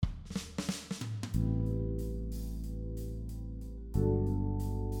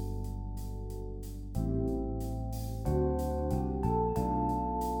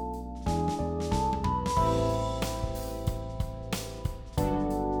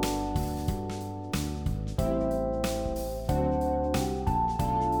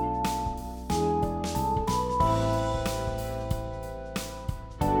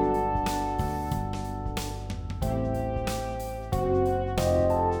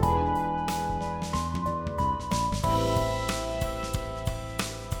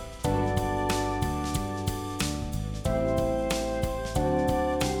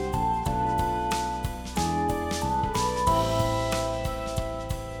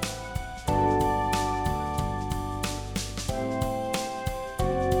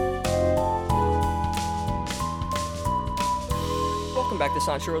back to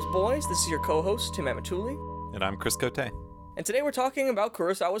Sanshiro's Boys. This is your co-host, Tim Amatuli. And I'm Chris Cote. And today we're talking about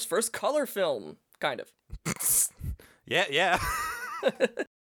Kurosawa's first color film. Kind of. Yeah.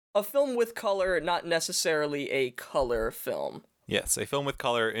 A film with color, not necessarily a color film. Yes, a film with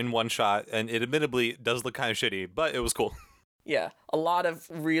color in one shot, and it admittedly does look kind of shitty, but it was cool. Yeah, a lot of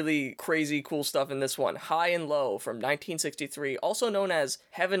really crazy cool stuff in this one. High and Low from 1963, also known as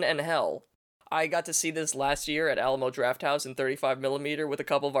Heaven and Hell. I got to see this last year at Alamo Drafthouse in 35mm with a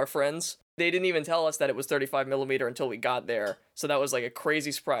couple of our friends. They didn't even tell us that it was 35mm until we got there, so that was like a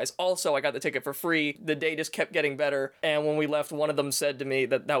crazy surprise. Also, I got the ticket for free. The day just kept getting better, and when we left, one of them said to me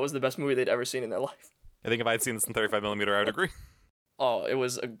that that was the best movie they'd ever seen in their life. I think if I'd seen this in 35mm, I would agree. Oh, it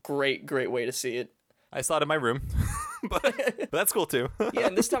was a great way to see it. I saw it in my room, but that's cool too. Yeah,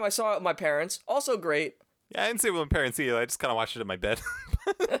 and this time I saw it with my parents. Also great. Yeah, I didn't see it with my parents either. I just kind of watched it in my bed.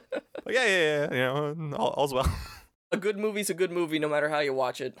 But yeah, you know, all's well. A good movie's a good movie no matter how you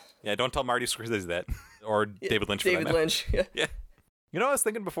watch it. Yeah, don't tell Marty Scorsese that. Or David Lynch for that matter. David Lynch, yeah. Yeah. You know what I was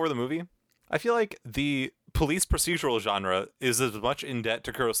thinking before the movie? I feel like the police procedural genre is as much in debt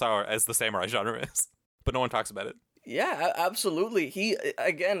to Kurosawa as the samurai genre is. But no one talks about it. Yeah, absolutely.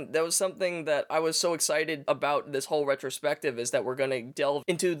 That was something that I was so excited about this whole retrospective, is that we're going to delve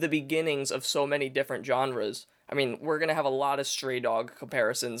into the beginnings of so many different genres. I mean, we're going to have a lot of Stray Dog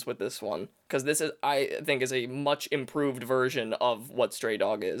comparisons with this one, because this is, I think, is a much improved version of what Stray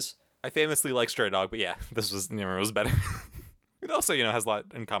Dog is. I famously like Stray Dog, but yeah, this was, it was better. It also, has a lot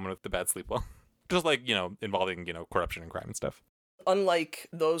in common with The Bad Sleep Well. Just like, involving, corruption and crime and stuff. Unlike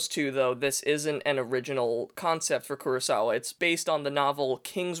those two, though, this isn't an original concept for Kurosawa. It's based on the novel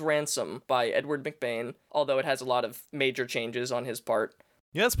King's Ransom by Edward McBain, although it has a lot of major changes on his part.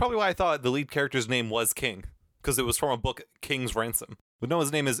 Yeah, that's probably why I thought the lead character's name was King, because it was from a book, King's Ransom. But no,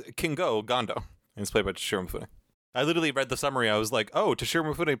 his name is Kingo Gondo, and it's played by Toshiro Mifune. I literally read the summary, I was like, oh,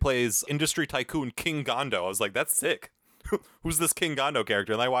 Toshiro Mifune plays industry tycoon King Gondo. I was like, that's sick. Who's this King Gondo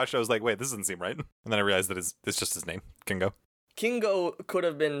character? And I watched it, I was like, wait, this doesn't seem right. And then I realized that it's just his name, Kingo. Kingo could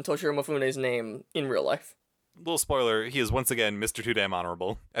have been Toshiro Mifune's name in real life. Little spoiler, he is once again Mr. Too Damn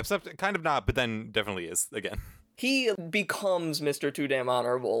Honorable. Except kind of not, but then definitely is, again. He becomes Mr. Too Damn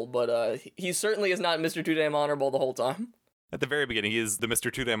Honorable, but he certainly is not Mr. Too Damn Honorable the whole time. At the very beginning, he is the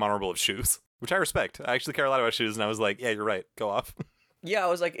Mr. Too Damn Honorable of shoes, which I respect. I actually care a lot about shoes, and I was like, yeah, you're right, go off. Yeah, I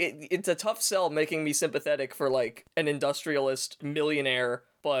was like, it's a tough sell making me sympathetic for, like, an industrialist millionaire,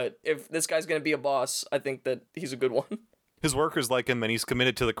 but if this guy's gonna be a boss, I think that he's a good one. His workers like him, and he's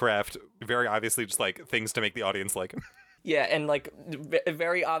committed to the craft. Very obviously just, like, things to make the audience like him. Yeah, and, like,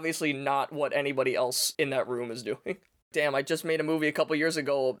 very obviously not what anybody else in that room is doing. Damn, I just made a movie a couple years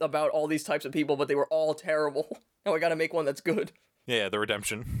ago about all these types of people, but they were all terrible. Now I gotta make one that's good. Yeah, the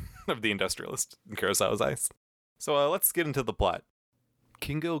redemption of the industrialist in Kurosawa's eyes. So let's get into the plot.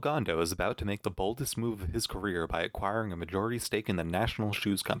 Kingo Gondo is about to make the boldest move of his career by acquiring a majority stake in the National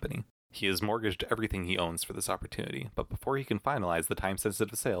Shoes Company. He has mortgaged everything he owns for this opportunity, but before he can finalize the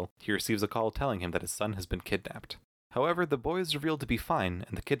time-sensitive sale, he receives a call telling him that his son has been kidnapped. However, the boy is revealed to be fine,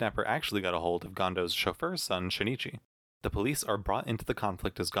 and the kidnapper actually got a hold of Gondo's chauffeur's son, Shinichi. The police are brought into the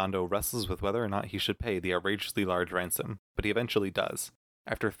conflict as Gondo wrestles with whether or not he should pay the outrageously large ransom, but he eventually does.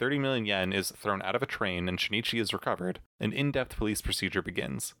 After 30 million yen is thrown out of a train and Shinichi is recovered, an in-depth police procedure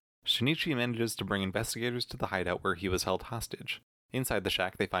begins. Shinichi manages to bring investigators to the hideout where he was held hostage. Inside the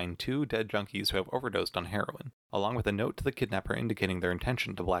shack, they find 2 dead junkies who have overdosed on heroin, along with a note to the kidnapper indicating their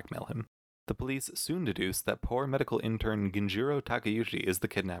intention to blackmail him. The police soon deduce that poor medical intern Ginjiro Takeuchi is the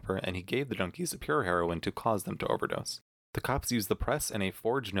kidnapper, and he gave the junkies pure heroin to cause them to overdose. The cops use the press and a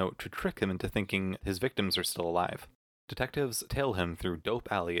forged note to trick him into thinking his victims are still alive. Detectives tail him through Dope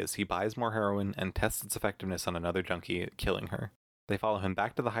Alley as he buys more heroin and tests its effectiveness on another junkie, killing her. They follow him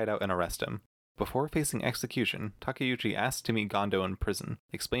back to the hideout and arrest him. Before facing execution, Takeuchi asks to meet Gondo in prison,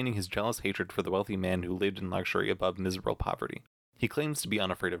 explaining his jealous hatred for the wealthy man who lived in luxury above miserable poverty. He claims to be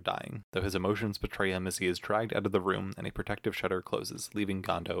unafraid of dying, though his emotions betray him as he is dragged out of the room and a protective shutter closes, leaving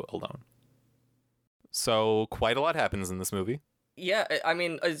Gondo alone. So, quite a lot happens in this movie. Yeah, I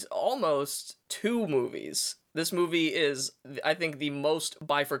mean, it's almost 2 movies. This movie is, I think, the most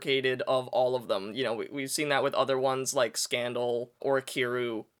bifurcated of all of them. You know, we've seen that with other ones like Scandal or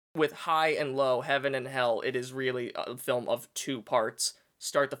Kiru. With High and Low, Heaven and Hell, it is really a film of 2 parts.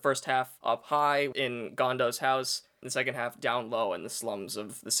 Start the first half up high in Gondo's house, and the second half down low in the slums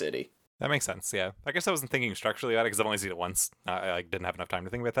of the city. That makes sense, yeah. I guess I wasn't thinking structurally about it because I've only seen it once. I didn't have enough time to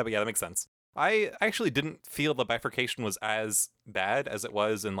think about that, but yeah, that makes sense. I actually didn't feel the bifurcation was as bad as it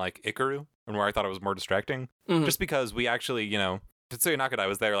was in, like, Ikaru, and where I thought it was more distracting. Mm-hmm. Just because we actually, Tetsuya Nakadai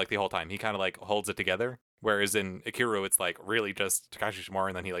was there, like, the whole time. He kind of, like, holds it together. Whereas in Ikiru, it's like really just Takashi Shimura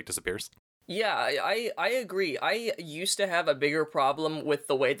and then he like disappears. Yeah, I agree. I used to have a bigger problem with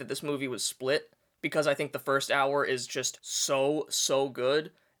the way that this movie was split because I think the first hour is just so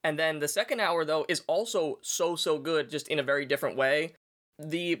good. And then the second hour, though, is also so good, just in a very different way.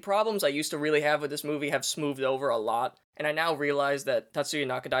 The problems I used to really have with this movie have smoothed over a lot, and I now realize that Tatsuya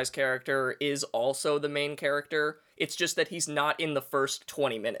Nakadai's character is also the main character. It's just that he's not in the first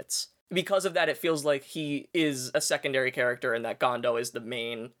 20 minutes. Because of that, it feels like he is a secondary character and that Gondo is the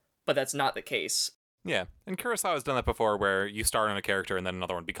main, but that's not the case. Yeah, and Kurosawa's done that before where you start on a character and then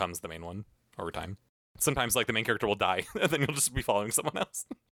another one becomes the main one over time. Sometimes, like, the main character will die, and then you'll just be following someone else.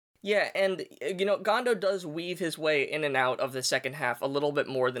 Yeah, and, Gondo does weave his way in and out of the second half a little bit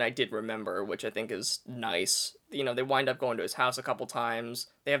more than I did remember, which I think is nice. They wind up going to his house a couple times.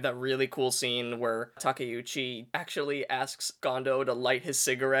 They have that really cool scene where Takeuchi actually asks Gondo to light his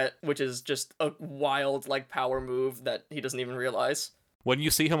cigarette, which is just a wild, power move that he doesn't even realize. When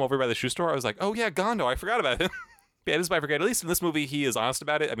you see him over by the shoe store, I was like, oh yeah, Gondo, I forgot about him. Yeah, this is by forget. At least in this movie, he is honest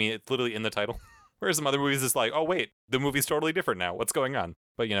about it. I mean, it's literally in the title. Whereas some other movies, it's like, oh wait, the movie's totally different now. What's going on?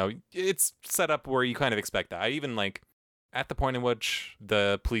 But, it's set up where you kind of expect that. I even, at the point in which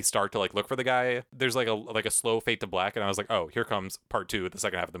the police start to, look for the guy, there's, a slow fade to black, and I was like, oh, here comes part 2, the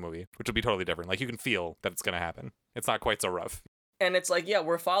second half of the movie, which will be totally different. You can feel that it's going to happen. It's not quite so rough. And it's like, yeah,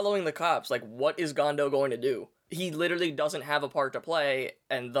 we're following the cops. What is Gondo going to do? He literally doesn't have a part to play,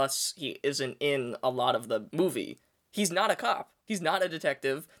 and thus he isn't in a lot of the movie. He's not a cop. He's not a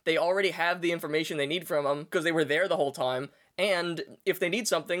detective. They already have the information they need from him because they were there the whole time. And if they need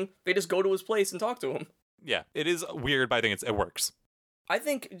something, they just go to his place and talk to him. Yeah, it is weird, but I think it works. I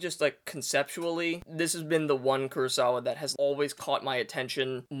think just conceptually, this has been the one Kurosawa that has always caught my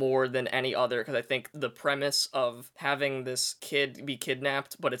attention more than any other, because I think the premise of having this kid be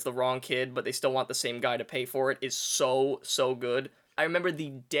kidnapped, but it's the wrong kid, but they still want the same guy to pay for it, is so good. I remember the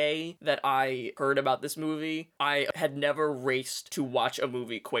day that I heard about this movie, I had never raced to watch a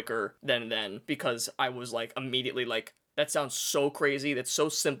movie quicker than then, because I was immediately that sounds so crazy, that's so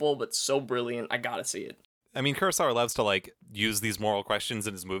simple, but so brilliant, I gotta see it. I mean, Kurosawa loves to, use these moral questions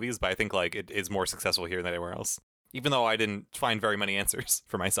in his movies, but I think, it is more successful here than anywhere else. Even though I didn't find very many answers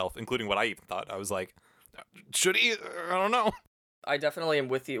for myself, including what I even thought. I was like, should he? I don't know. I definitely am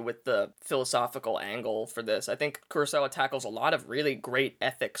with you with the philosophical angle for this. I think Kurosawa tackles a lot of really great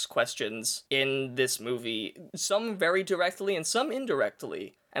ethics questions in this movie, some very directly and some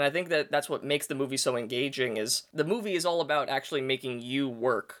indirectly. And I think that that's what makes the movie so engaging, is the movie is all about actually making you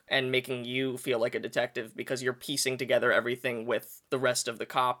work and making you feel like a detective, because you're piecing together everything with the rest of the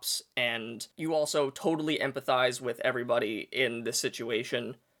cops, and you also totally empathize with everybody in this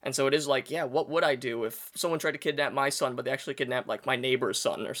situation. And so it is yeah, what would I do if someone tried to kidnap my son, but they actually kidnapped, my neighbor's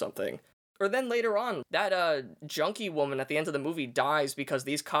son or something? Or then later on, that junkie woman at the end of the movie dies because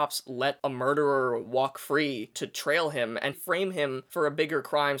these cops let a murderer walk free to trail him and frame him for a bigger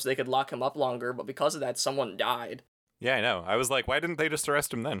crime so they could lock him up longer, but because of that, someone died. Yeah, I know. I was like, why didn't they just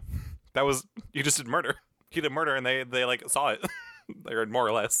arrest him then? You just did murder. He did murder and they saw it. Or more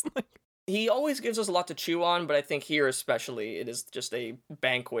or less. He always gives us a lot to chew on, but I think here especially, it is just a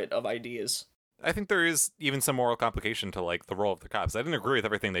banquet of ideas. I think there is even some moral complication to the role of the cops. I didn't agree with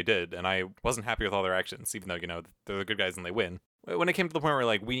everything they did, and I wasn't happy with all their actions, even though, they're the good guys and they win. When it came to the point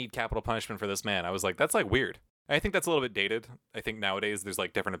where we need capital punishment for this man, I was like, that's weird. I think that's a little bit dated. I think nowadays there's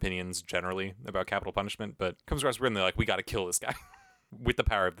different opinions generally about capital punishment, but it comes across weird and they're we gotta kill this guy with the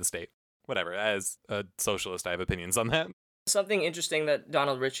power of the state. Whatever, as a socialist, I have opinions on that. Something interesting that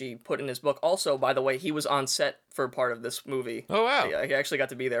Donald Ritchie put in his book, also, by the way, he was on set for part of this movie. Oh, wow. He actually got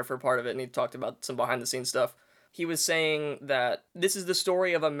to be there for part of it, and he talked about some behind-the-scenes stuff. He was saying that this is the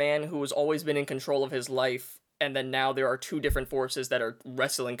story of a man who has always been in control of his life, and then now there are two different forces that are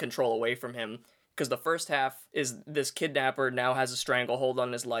wrestling control away from him. Because the first half is this kidnapper now has a stranglehold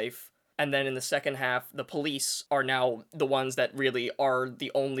on his life, and then in the second half, the police are now the ones that really are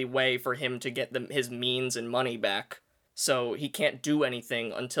the only way for him to get his means and money back. So he can't do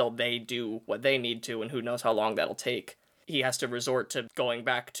anything until they do what they need to, and who knows how long that'll take. He has to resort to going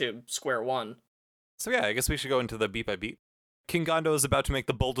back to square one. So yeah, I guess we should go into the beat by beat. King Gondo is about to make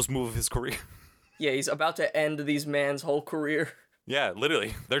the boldest move of his career. Yeah, he's about to end these man's whole career. Yeah,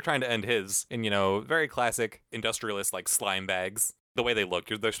 literally. They're trying to end his in, very classic industrialist, slime bags. The way they look,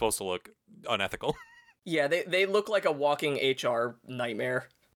 they're supposed to look unethical. Yeah, they look like a walking HR nightmare.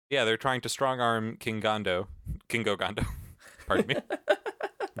 Yeah, they're trying to strong-arm Kingo Gondo, pardon me,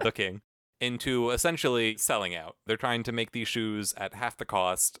 the king, into essentially selling out. They're trying to make these shoes at half the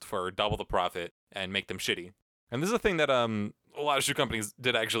cost for double the profit and make them shitty. And this is a thing that a lot of shoe companies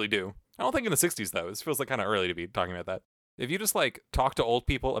did actually do. I don't think in the 60s, though. This feels like kind of early to be talking about that. If you just, like, talk to old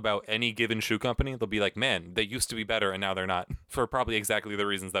people about any given shoe company, they'll be like, man, they used to be better and now they're not. For probably exactly the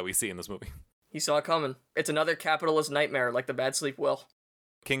reasons that we see in this movie. He saw it coming. It's another capitalist nightmare like the Bad Sleep Will.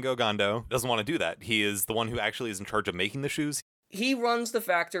 Kingo Gondo doesn't want to do that. He is the one who actually is in charge of making the shoes. He runs the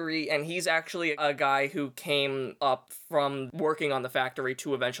factory, and he's actually a guy who came up from working on the factory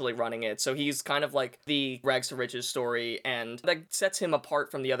to eventually running it. So he's kind of like the rags to riches story, and that sets him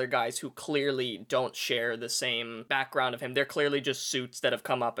apart from the other guys who clearly don't share the same background of him. They're clearly just suits that have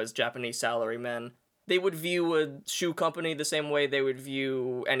come up as Japanese salarymen. They would view a shoe company the same way they would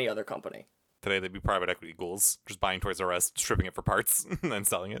view any other company. Today they'd be private equity ghouls, just buying Toys R Us, stripping it for parts, and then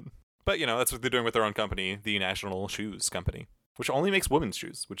selling it. But, you know, that's what they're doing with their own company, the National Shoes Company, which only makes women's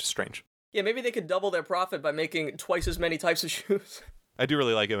shoes, which is strange. Yeah, maybe they could double their profit by making twice as many types of shoes. I do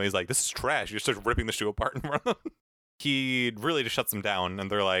really like him. He's like, this is trash. You start ripping the shoe apart in front of them. He really just shuts them down,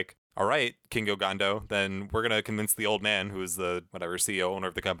 and they're like, all right, Kingo Gondo, then we're going to convince the old man, who is the, whatever, CEO, owner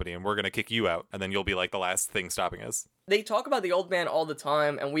of the company, and we're going to kick you out, and then you'll be like the last thing stopping us. They talk about the old man all the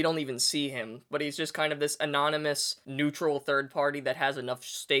time, and we don't even see him, but he's just kind of this anonymous, neutral third party that has enough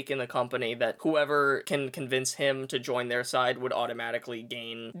stake in the company that whoever can convince him to join their side would automatically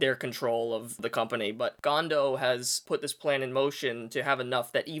gain their control of the company. But Gondo has put this plan in motion to have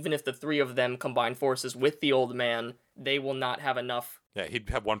enough that even if the three of them combine forces with the old man, they will not have enough. Yeah, he'd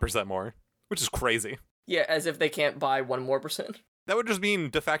have 1% more, which is crazy. Yeah, as if they can't buy 1% more. That would just mean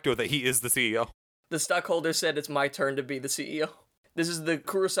de facto that he is the CEO. The stockholder said it's my turn to be the CEO. This is the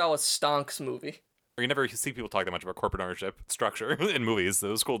Kurosawa Stonks movie. You never see people talk that much about corporate ownership structure in movies, so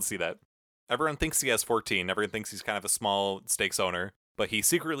it was cool to see that. Everyone thinks he has 14, everyone thinks he's kind of a small stakes owner, but he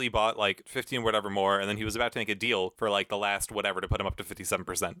secretly bought like 15 whatever more, and then he was about to make a deal for like the last whatever to put him up to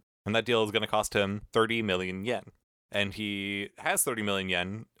 57%. And that deal is going to cost him 30 million yen. And he has 30 million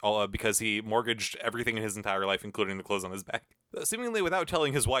yen because he mortgaged everything in his entire life, including the clothes on his back, seemingly without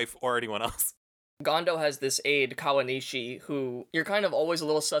telling his wife or anyone else. Gondo has this aide, Kawanishi, who you're kind of always a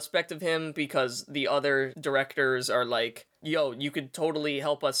little suspect of him because the other directors are like, yo, you could totally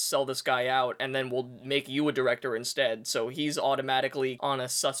help us sell this guy out and then we'll make you a director instead. So he's automatically on a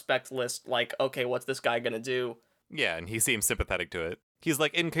suspect list like, okay, what's this guy gonna do? Yeah, and he seems sympathetic to it. He's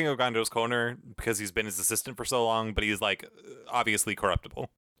like in Kingo Gondo's corner because he's been his assistant for so long, but he's like obviously corruptible.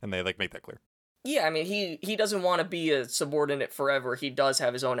 And they like make that clear. Yeah, I mean, he doesn't want to be a subordinate forever. He does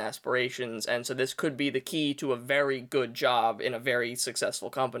have his own aspirations, and so this could be the key to a very good job in a very successful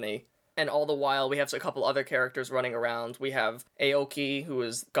company. And all the while, we have a couple other characters running around. We have Aoki, who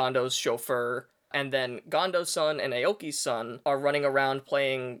is Gondo's chauffeur, and then Gondo's son and Aoki's son are running around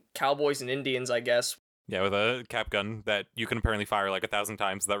playing cowboys and Indians, I guess. Yeah, with a cap gun that you can apparently fire like 1,000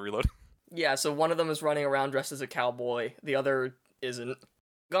 times without reload. Yeah, so one of them is running around dressed as a cowboy, the other isn't.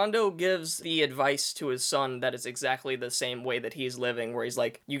 Gondo gives the advice to his son that it's exactly the same way that he's living, where he's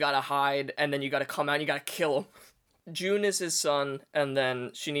like, you gotta hide, and then you gotta come out and you gotta kill him. Jun is his son, and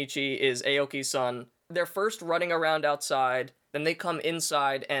then Shinichi is Aoki's son. They're first running around outside, then they come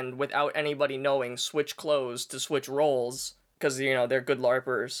inside and, without anybody knowing, switch clothes to switch roles, because, you know, they're good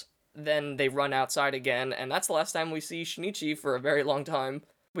LARPers. Then they run outside again, and that's the last time we see Shinichi for a very long time.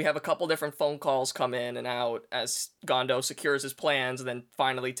 We have a couple different phone calls come in and out as Gondo secures his plans and then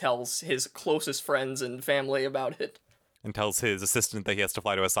finally tells his closest friends and family about it. And tells his assistant that he has to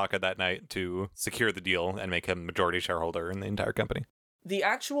fly to Osaka that night to secure the deal and make him majority shareholder in the entire company. The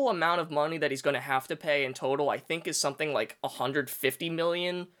actual amount of money that he's going to have to pay in total, I think, is something like 150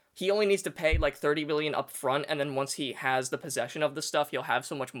 million. He only needs to pay like 30 million up front, and then once he has the possession of the stuff, he'll have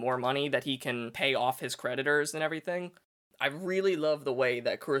so much more money that he can pay off his creditors and everything. I really love the way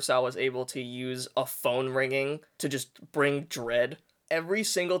that Kurosawa is able to use a phone ringing to just bring dread. Every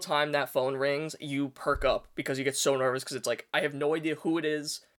single time that phone rings, you perk up because you get so nervous because it's like, I have no idea who it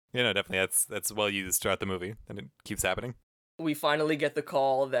is. Yeah, no, definitely. That's well used throughout the movie, and it keeps happening. We finally get the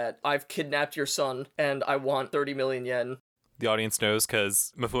call that I've kidnapped your son and I want 30 million yen. The audience knows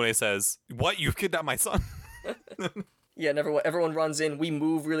because Mifune says, what? You've kidnapped my son? Yeah, and everyone runs in. We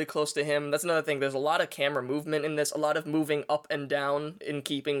move really close to him. That's another thing. There's a lot of camera movement in this, a lot of moving up and down in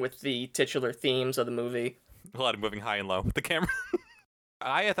keeping with the titular themes of the movie. A lot of moving high and low with the camera.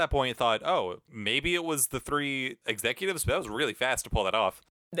 I, at that point, thought, oh, maybe it was the three executives, but that was really fast to pull that off.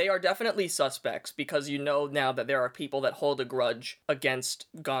 They are definitely suspects because you know now that there are people that hold a grudge against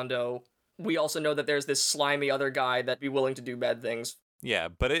Gondo. We also know that there's this slimy other guy that'd be willing to do bad things. Yeah,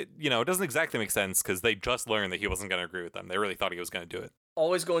 but it doesn't exactly make sense because they just learned that he wasn't going to agree with them. They really thought he was going to do it.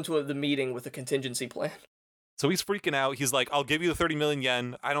 Always go into the meeting with a contingency plan. So he's freaking out. He's like, I'll give you the 30 million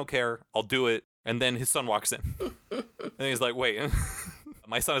yen. I don't care. I'll do it. And then his son walks in. And he's like, wait,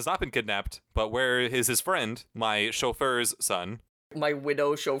 my son has not been kidnapped, but where is his friend, my chauffeur's son? My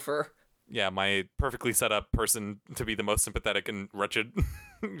widow chauffeur. Yeah, my perfectly set up person to be the most sympathetic and wretched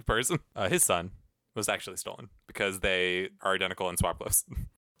person. His son was actually stolen because they are identical in swap clothes.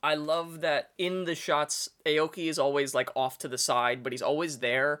 I love that in the shots, Aoki is always like off to the side, but he's always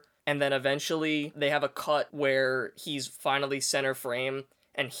there. And then eventually they have a cut where he's finally center frame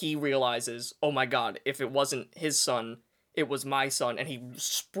and he realizes, oh my god, if it wasn't his son, it was my son. And he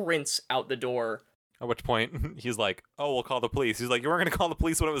sprints out the door. At which point he's like, oh, we'll call the police. He's like, you weren't going to call the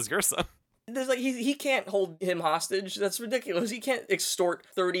police when it was your son. There's like he can't hold him hostage. That's ridiculous. He can't extort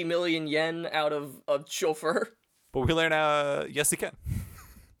 30 million yen out of a chauffeur. But we learn, yes, he can.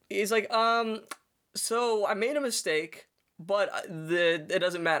 He's like, so I made a mistake, but it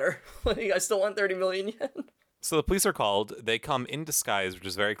doesn't matter. I still want 30 million yen. So the police are called. They come in disguise, which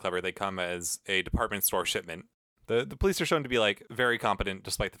is very clever. They come as a department store shipment. The police are shown to be like very competent,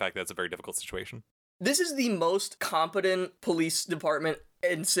 despite the fact that it's a very difficult situation. This is the most competent police department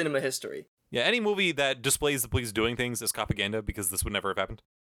in cinema history. Yeah, any movie that displays the police doing things is propaganda because this would never have happened.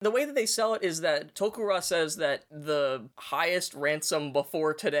 The way that they sell it is that Tokura says that the highest ransom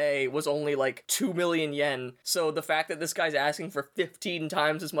before today was only like 2 million yen. So the fact that this guy's asking for 15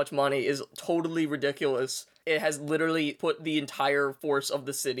 times as much money is totally ridiculous. It has literally put the entire force of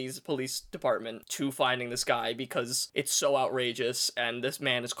the city's police department to finding this guy because it's so outrageous and this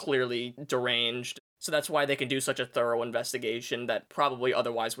man is clearly deranged. So that's why they can do such a thorough investigation that probably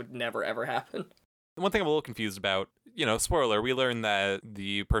otherwise would never ever happen. One thing I'm a little confused about, spoiler, we learn that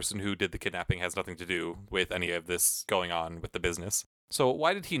the person who did the kidnapping has nothing to do with any of this going on with the business. So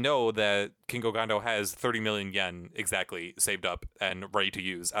why did he know that Kingo Gando has 30 million yen exactly saved up and ready to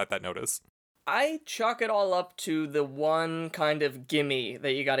use at that notice? I chalk it all up to the one kind of gimme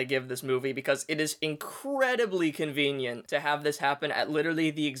that you gotta give this movie because it is incredibly convenient to have this happen at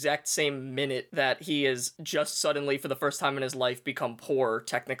literally the exact same minute that he is just suddenly, for the first time in his life, become poor,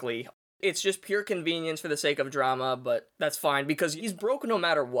 technically. It's just pure convenience for the sake of drama, but that's fine because he's broke no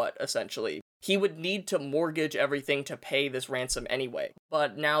matter what, essentially. He would need to mortgage everything to pay this ransom anyway,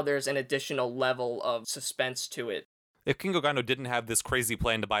 but now there's an additional level of suspense to it. If Kingo Gando didn't have this crazy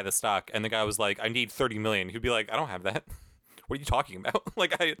plan to buy the stock and the guy was like, I need 30 million, he'd be like, I don't have that. What are you talking about?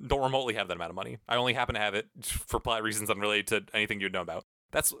 Like, I don't remotely have that amount of money. I only happen to have it for plot reasons unrelated to anything you'd know about.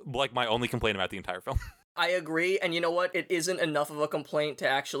 That's like my only complaint about the entire film. I agree, and you know what? It isn't enough of a complaint to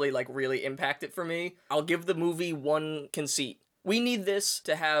actually, really impact it for me. I'll give the movie one conceit. We need this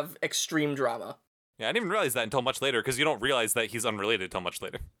to have extreme drama. Yeah, I didn't even realize that until much later, because you don't realize that he's unrelated until much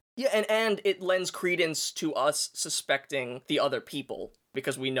later. Yeah, and it lends credence to us suspecting the other people,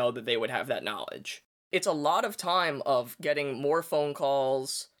 because we know that they would have that knowledge. It's a lot of time of getting more phone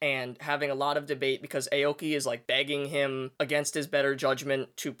calls and having a lot of debate because Aoki is begging him against his better judgment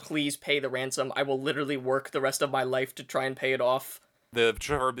to please pay the ransom. I will literally work the rest of my life to try and pay it off. The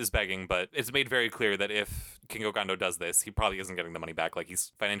verb is begging, but it's made very clear that if Kingo Gando does this, he probably isn't getting the money back.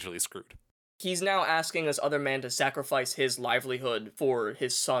 He's financially screwed. He's now asking this other man to sacrifice his livelihood for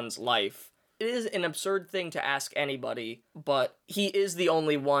his son's life. It is an absurd thing to ask anybody, but he is the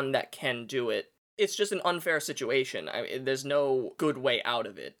only one that can do it. It's just an unfair situation. There's no good way out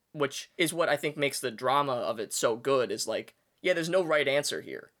of it, which is what I think makes the drama of it so good, is there's no right answer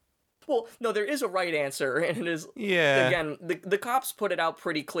here. Well, no, there is a right answer, and it is, again, the cops put it out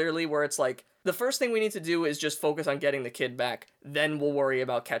pretty clearly, where it's the first thing we need to do is just focus on getting the kid back, then we'll worry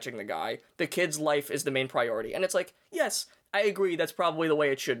about catching the guy. The kid's life is the main priority. And it's yes, I agree, that's probably the way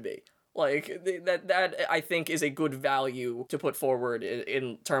it should be. That I think is a good value to put forward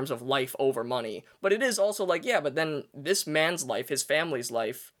in terms of life over money. But it is also but then this man's life, his family's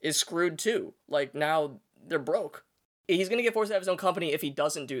life, is screwed too. Now they're broke. He's going to get forced to have his own company if he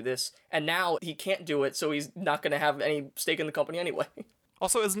doesn't do this. And now he can't do it, so he's not going to have any stake in the company anyway.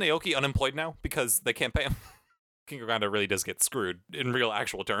 Also, isn't Aoki unemployed now? Because they can't pay him. Kingo Gando really does get screwed in real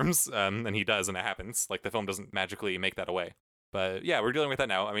actual terms. And he does, and it happens. The film doesn't magically make that away. But yeah, we're dealing with that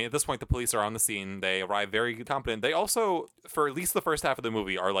now. I mean, at this point, the police are on the scene. They arrive very competent. They also, for at least the first half of the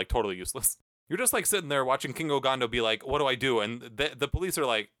movie, are totally useless. You're just sitting there watching Kingo Gando be what do I do? And the police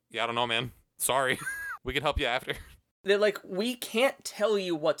are yeah, I don't know, man. Sorry. We can help you after. They're we can't tell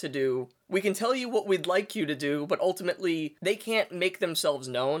you what to do. We can tell you what we'd like you to do, but ultimately, they can't make themselves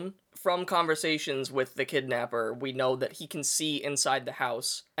known. From conversations with the kidnapper, we know that he can see inside the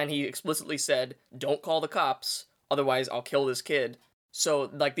house, and he explicitly said, don't call the cops. Otherwise, I'll kill this kid. So,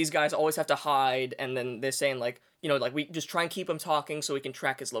 these guys always have to hide, and then they're saying, like we just try and keep him talking so we can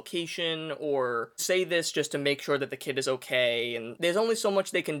track his location, or say this just to make sure that the kid is okay. And there's only so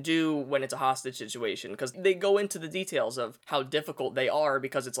much they can do when it's a hostage situation, because they go into the details of how difficult they are,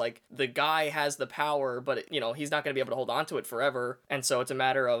 because it's like the guy has the power, but he's not going to be able to hold on to it forever. And so it's a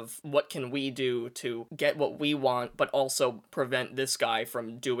matter of what can we do to get what we want, but also prevent this guy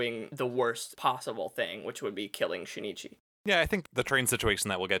from doing the worst possible thing, which would be killing Shinichi. Yeah, I think the train situation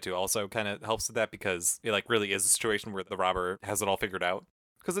that we'll get to also kind of helps with that, because it like really is a situation where the robber has it all figured out.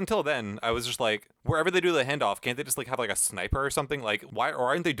 Because until then, I was just like, wherever they do the handoff, can't they just like have like a sniper or something? Like, why, or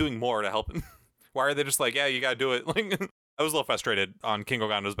aren't they doing more to help him? Why are they just like, yeah, you gotta do it? Like, I was a little frustrated on King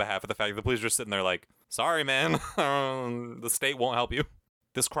Ogando's behalf of the fact that the police are just sitting there like, sorry, man, the state won't help you.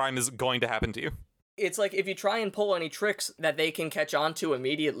 This crime is going to happen to you. It's like if you try and pull any tricks that they can catch on to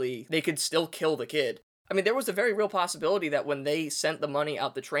immediately, they could still kill the kid. I mean, there was a very real possibility that when they sent the money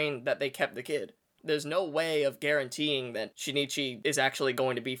out the train that they kept the kid. There's no way of guaranteeing that Shinichi is actually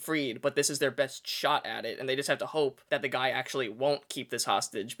going to be freed, but this is their best shot at it, and they just have to hope that the guy actually won't keep this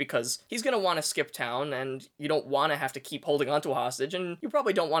hostage, because he's going to want to skip town, and you don't want to have to keep holding onto a hostage, and you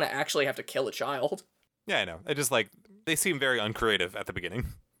probably don't want to actually have to kill a child. Yeah, I know. I just like, they seem very uncreative at the beginning.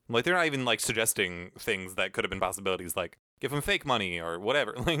 Like, they're not even like suggesting things that could have been possibilities, like give him fake money or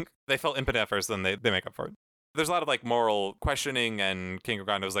whatever. Like, they felt impotent at first, then they make up for it. There's a lot of like moral questioning, and King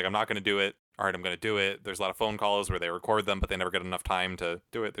Ogando's like, I'm not going to do it. All right, I'm going to do it. There's a lot of phone calls where they record them, but they never get enough time to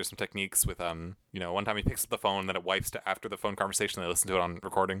do it. There's some techniques with, one time he picks up the phone, then it wipes to after the phone conversation. They listen to it on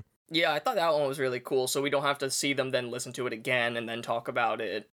recording. Yeah, I thought that one was really cool, so we don't have to see them then listen to it again and then talk about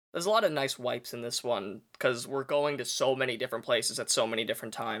it. There's a lot of nice wipes in this one, because we're going to so many different places at so many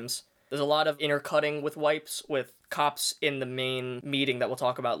different times. There's a lot of intercutting with wipes, with cops in the main meeting that we'll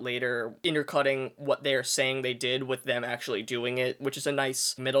talk about later, intercutting what they're saying they did with them actually doing it, which is a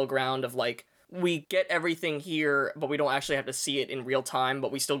nice middle ground of like, we get everything here, but we don't actually have to see it in real time,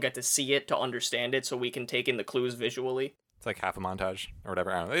 but we still get to see it to understand it so we can take in the clues visually. It's like half a montage or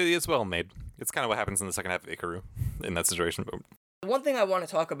whatever. I don't know. It's well made. It's kind of what happens in the second half of Ikaru in that situation. But one thing I want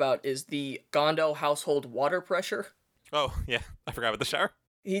to talk about is the Gondo household water pressure. Oh, yeah. I forgot about the shower.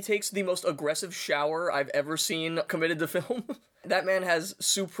 He takes the most aggressive shower I've ever seen committed to film. That man has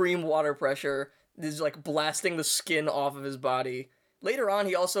supreme water pressure. He's like blasting the skin off of his body. Later on,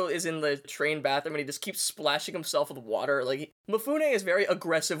 he also is in the train bathroom and he just keeps splashing himself with water. Like, Mifune is very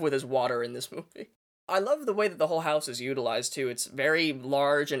aggressive with his water in this movie. I love the way that the whole house is utilized, too. It's very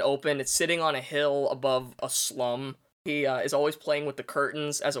large and open. It's sitting on a hill above a slum. He is always playing with the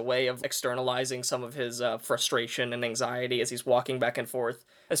curtains as a way of externalizing some of his frustration and anxiety as he's walking back and forth,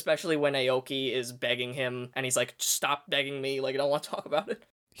 especially when Aoki is begging him, and he's like, stop begging me, like, I don't want to talk about it.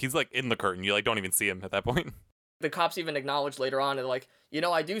 He's, like, in the curtain. You, like, don't even see him at that point. The cops even acknowledge later on, and like,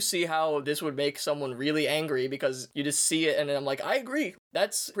 I do see how this would make someone really angry, because you just see it, and then I'm like, I agree.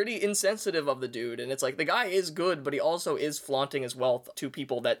 That's pretty insensitive of the dude, and it's like, the guy is good, but he also is flaunting his wealth to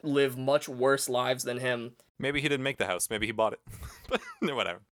people that live much worse lives than him. Maybe he didn't make the house. Maybe he bought it. But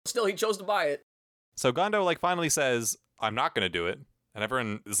whatever. Still, he chose to buy it. So Gondo, like, finally says, I'm not going to do it. And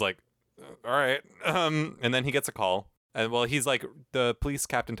everyone is like, all right. And then he gets a call. And, well, he's like, the police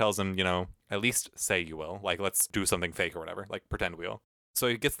captain tells him, at least say you will. Like, let's do something fake or whatever. Like, pretend we will. So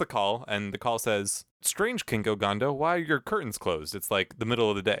he gets the call, and the call says, strange, King Gondo, why are your curtains closed? It's like the middle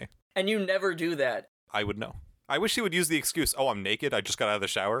of the day. And you never do that. I would know. I wish he would use the excuse, oh, I'm naked, I just got out of the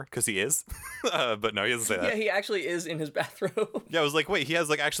shower, because he is. But no, he doesn't say that. Yeah, he actually is in his bathroom. Yeah, I was like, wait, he has,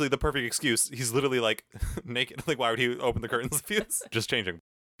 like, actually the perfect excuse. He's literally, like, naked. Like, why would he open the curtains if he was just changing?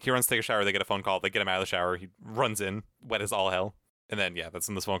 He runs to take a shower, they get a phone call, they get him out of the shower, he runs in, wet as all hell. And then, yeah, that's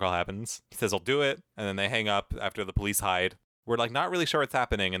when this phone call happens. He says, I'll do it, and then they hang up after the police hide. We're, like, not really sure what's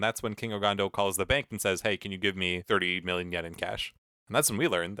happening, and that's when King Ogondo calls the bank and says, hey, can you give me 30 million yen in cash? And that's when we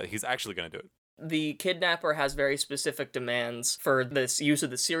learn that he's actually going to do it. The kidnapper has very specific demands for this use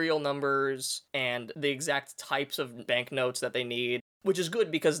of the serial numbers and the exact types of banknotes that they need, which is good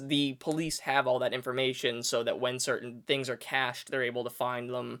because the police have all that information so that when certain things are cached, they're able to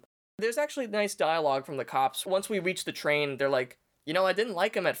find them. There's actually nice dialogue from the cops. Once we reach the train, they're like, I didn't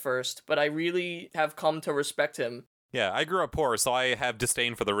like him at first, but I really have come to respect him. Yeah, I grew up poor, so I have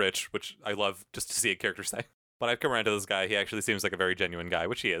disdain for the rich, which I love just to see a character say. But I've come around to this guy. He actually seems like a very genuine guy,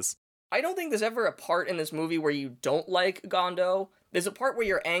 which he is. I don't think there's ever a part in this movie where you don't like Gondo. There's a part where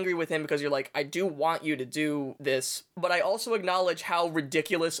you're angry with him because you're like, I do want you to do this, but I also acknowledge how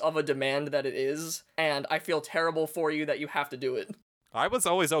ridiculous of a demand that it is, and I feel terrible for you that you have to do it. I was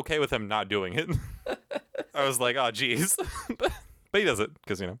always okay with him not doing it. I was like, oh, geez. But he does it,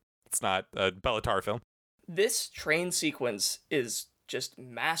 because, it's not a Bellatar film. This train sequence is just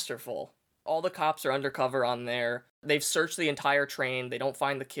masterful. All the cops are undercover on there. They've searched the entire train. They don't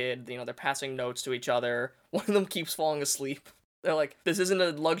find the kid. They're passing notes to each other. One of them keeps falling asleep. They're like, this isn't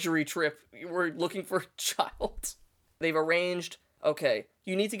a luxury trip. We're looking for a child. They've arranged, okay,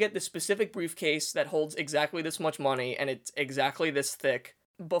 you need to get this specific briefcase that holds exactly this much money, and it's exactly this thick.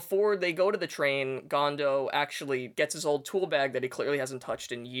 Before they go to the train, Gondo actually gets his old tool bag that he clearly hasn't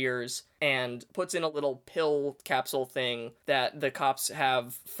touched in years and puts in a little pill capsule thing that the cops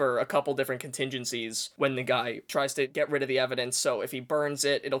have for a couple different contingencies when the guy tries to get rid of the evidence. So if he burns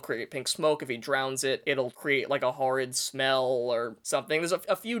it, it'll create pink smoke. If he drowns it, it'll create like a horrid smell or something. There's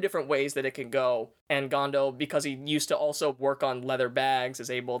a few different ways that it can go. And Gondo, because he used to also work on leather bags, is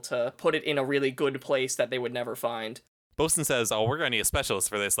able to put it in a really good place that they would never find. Bosun says, oh, we're going to need a specialist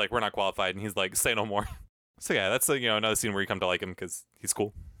for this. Like, we're not qualified. And he's like, say no more. So yeah, that's another scene where you come to like him because he's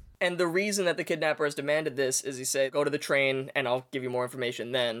cool. And the reason that the kidnapper has demanded this is he said, go to the train and I'll give you more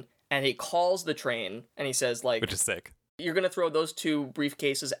information then. And he calls the train and he says, like, which is sick. You're going to throw those 2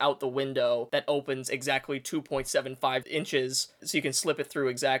 briefcases out the window that opens exactly 2.75 inches so you can slip it through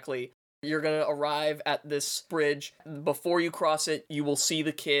exactly. You're going to arrive at this bridge. Before you cross it, you will see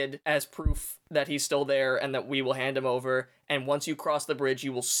the kid as proof that he's still there and that we will hand him over. And once you cross the bridge,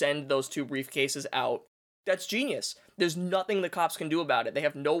 you will send those 2 briefcases out. That's genius. There's nothing the cops can do about it. They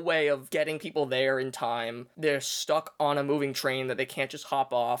have no way of getting people there in time. They're stuck on a moving train that they can't just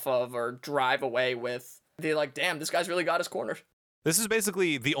hop off of or drive away with. They're like, damn, this guy's really got us cornered. This is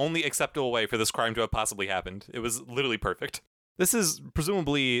basically the only acceptable way for this crime to have possibly happened. It was literally perfect. This is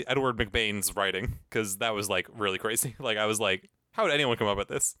presumably Edward McBain's writing, because that was, like, really crazy. Like, I was like, how would anyone come up with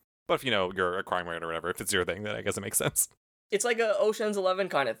this? But if, you're a crime writer or whatever, if it's your thing, then I guess it makes sense. It's like a Ocean's 11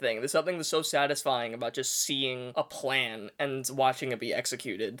 kind of thing. There's something that's so satisfying about just seeing a plan and watching it be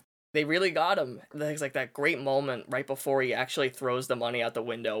executed. They really got him. There's like that great moment right before he actually throws the money out the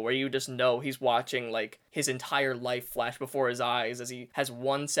window where you just know he's watching like his entire life flash before his eyes as he has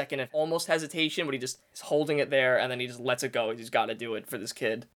 1 second of almost hesitation, but he just is holding it there and then he just lets it go. He's got to do it for this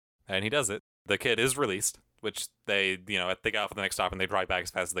kid. And he does it. The kid is released, which they get off at the next stop and they drive back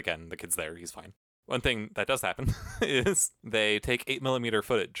as fast as they can. The kid's there. He's fine. One thing that does happen is they take 8mm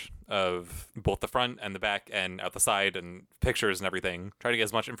footage of both the front and the back and out the side and pictures and everything, try to get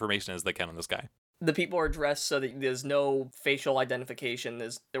as much information as they can on this guy. The people are dressed so that there's no facial identification.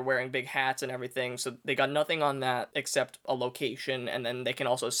 They're wearing big hats and everything, so they got nothing on that except a location, and then they can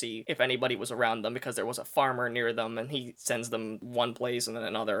also see if anybody was around them because there was a farmer near them, and he sends them one place and then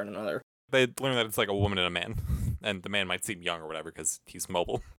another and another. They learn that it's like a woman and a man, and the man might seem young or whatever because he's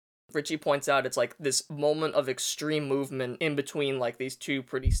mobile. Richie points out it's like this moment of extreme movement in between like these 2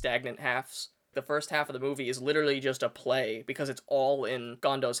 pretty stagnant halves. The first half of the movie is literally just a play because it's all in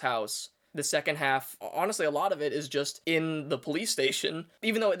Gondo's house. The second half, honestly, a lot of it is just in the police station,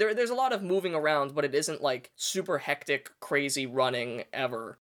 even though there's a lot of moving around, but it isn't like super hectic, crazy running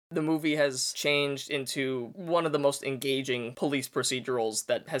ever. The movie has changed into one of the most engaging police procedurals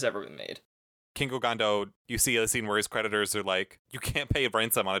that has ever been made. Kingo Gondo, you see a scene where his creditors are like, you can't pay a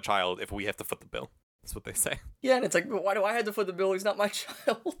ransom on a child if we have to foot the bill. That's what they say. Yeah, and it's like, why do I have to foot the bill? He's not my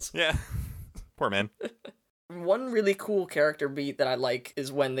child. Yeah. Poor man. One really cool character beat that I like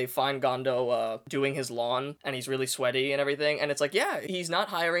is when they find Gondo doing his lawn and he's really sweaty and everything. And it's like, yeah, he's not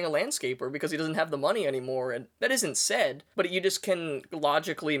hiring a landscaper because he doesn't have the money anymore. And that isn't said, but you just can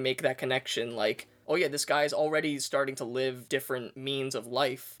logically make that connection like, oh yeah, this guy's already starting to live different means of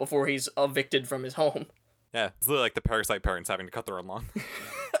life before he's evicted from his home. Yeah, it's literally like the Parasite parents having to cut their own lawn.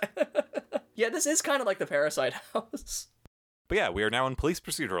 Yeah, this is kind of like the Parasite house. But yeah, we are now in police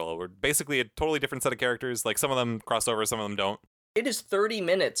procedural. We're basically a totally different set of characters. Like, some of them cross over, some of them don't. It is 30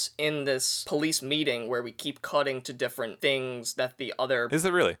 minutes in this police meeting where we keep cutting to different things that the other... Is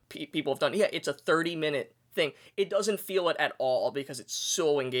it really? People have done. Yeah, it's a 30-minute thing. It doesn't feel it at all because it's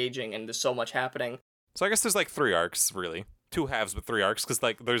so engaging and there's so much happening. So I guess there's like 3 arcs, really. 2 halves, but 3 arcs, because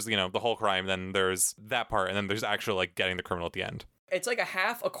like there's, the whole crime, then there's that part, and then there's actually like getting the criminal at the end. It's like a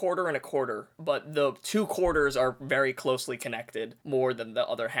half, a quarter, and a quarter, but the 2 quarters are very closely connected, more than the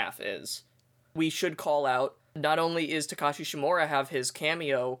other half is. We should call out, not only is Takashi Shimura have his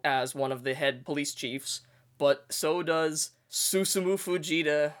cameo as one of the head police chiefs, but so does Susumu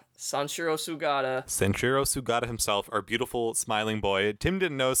Fujita, Sanshiro Sugata himself, our beautiful, smiling boy. Tim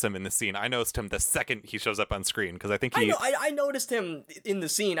didn't notice him in the scene. I noticed him the second he shows up on screen, because I think he... I noticed him in the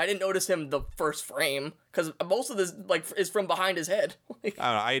scene. I didn't notice him the first frame, because most of this, is from behind his head. I don't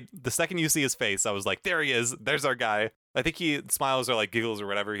know, the second you see his face, I was like, there he is, there's our guy. I think he smiles or, giggles or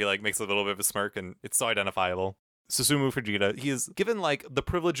whatever, he, makes a little bit of a smirk, and it's so identifiable. Susumu Fujita, he is given, the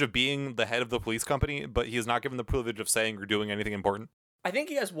privilege of being the head of the police company, but he is not given the privilege of saying or doing anything important. I think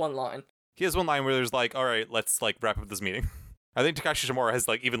he has one line. He has one line where there's like, all right, let's like wrap up this meeting. I think Takashi Shimura has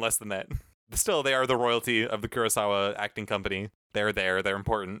like even less than that. Still, they are the royalty of the Kurosawa acting company. They're there. They're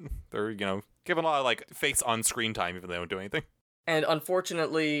important. They're, given a lot of like face on screen time, even though they don't do anything. And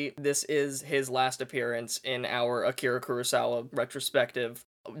unfortunately, this is his last appearance in our Akira Kurosawa retrospective.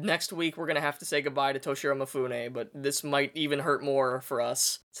 Next week, we're going to have to say goodbye to Toshiro Mifune, but this might even hurt more for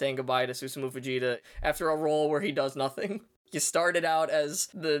us, saying goodbye to Susumu Fujita after a role where he does nothing. You started out as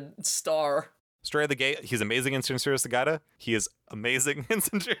the star. Straight out the gate, he's amazing in Shinichiro Sagata. He is amazing in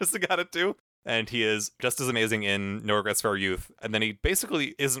Shinichiro Sagata too. And he is just as amazing in No Regrets for Our Youth. And then he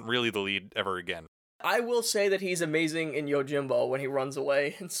basically isn't really the lead ever again. I will say that he's amazing in Yojimbo when he runs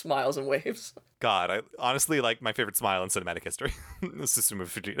away and smiles and waves. God, I honestly like my favorite smile in cinematic history. Susumu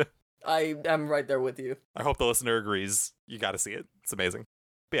Fujita. I am right there with you. I hope the listener agrees. You gotta see it. It's amazing.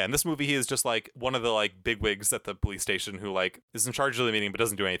 But yeah, in this movie, he is just like one of the like bigwigs at the police station who like is in charge of the meeting but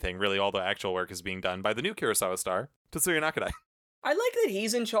doesn't do anything. Really, all the actual work is being done by the new Kurosawa star, Tetsuya Nakadai. I like that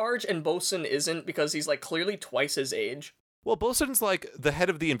he's in charge and Bosun isn't because he's like clearly twice his age. Well, Bosun's like the head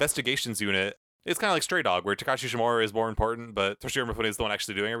of the investigations unit. It's kind of like Stray Dog, where Takashi Shimura is more important, but Toshiro Mifune is the one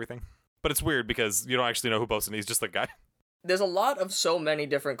actually doing everything. But it's weird because you don't actually know who Bosun is, he's just the guy. There's a lot of so many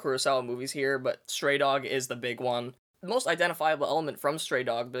different Kurosawa movies here, but Stray Dog is the big one. The most identifiable element from Stray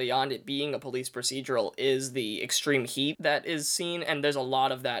Dog, beyond it being a police procedural, is the extreme heat that is seen, and there's a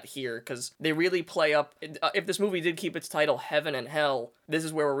lot of that here, because they really play up... If this movie did keep its title Heaven and Hell, this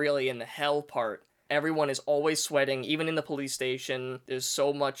is where we're really in the hell part. Everyone is always sweating, even in the police station. There's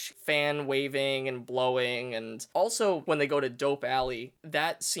so much fan waving and blowing, and also when they go to Dope Alley,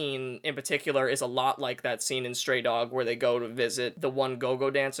 that scene in particular is a lot like that scene in Stray Dog where they go to visit the one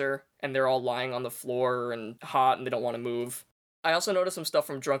go-go dancer, and they're all lying on the floor and hot and they don't want to move. I also noticed some stuff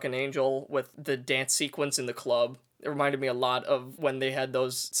from Drunken Angel with the dance sequence in the club. It reminded me a lot of when they had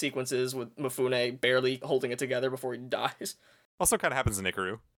those sequences with Mifune barely holding it together before he dies. Also kind of happens in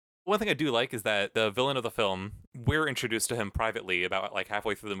Ikaru. One thing I do like is that the villain of the film, we're introduced to him privately about like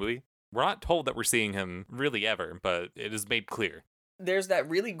halfway through the movie. We're not told that we're seeing him really ever, but it is made clear. There's that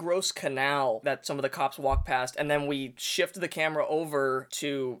really gross canal that some of the cops walk past, and then we shift the camera over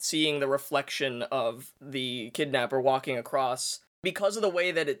to seeing the reflection of the kidnapper walking across. Because of the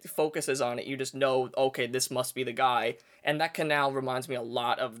way that it focuses on it, you just know, okay, this must be the guy. And that canal reminds me a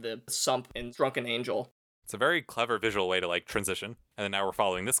lot of the sump in Drunken Angel. It's a very clever visual way to like transition. And then now we're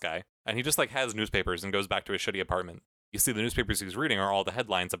following this guy. And he just like has newspapers and goes back to his shitty apartment. You see the newspapers he's reading are all the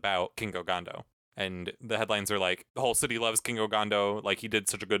headlines about Kingo Gondo. And the headlines are like, the whole city loves Kingo Gondo. Like, he did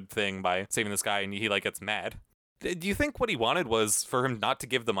such a good thing by saving this guy, and he like gets mad. Do you think what he wanted was for him not to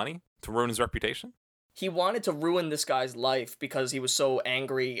give the money? To ruin his reputation? He wanted to ruin this guy's life because he was so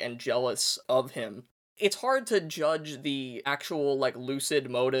angry and jealous of him. It's hard to judge the actual, like, lucid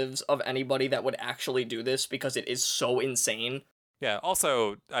motives of anybody that would actually do this because it is so insane. Yeah,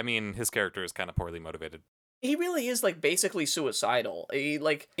 also, I mean, his character is kind of poorly motivated. He really is, like, basically suicidal. He,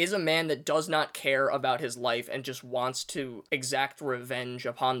 like, is a man that does not care about his life and just wants to exact revenge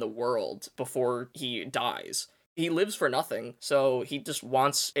upon the world before he dies. He lives for nothing, so he just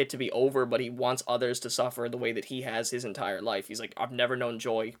wants it to be over, but he wants others to suffer the way that he has his entire life. He's like, I've never known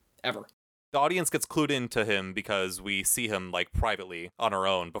joy, ever. The audience gets clued into him because we see him, like, privately, on our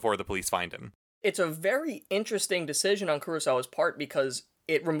own, before the police find him. It's a very interesting decision on Kurosawa's part because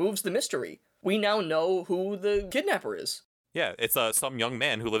it removes the mystery. We now know who the kidnapper is. Yeah, it's some young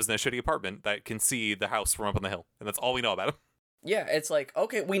man who lives in a shitty apartment that can see the house from up on the hill, and that's all we know about him. Yeah, it's like,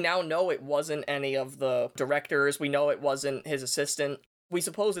 okay, we now know it wasn't any of the directors, we know it wasn't his assistant. We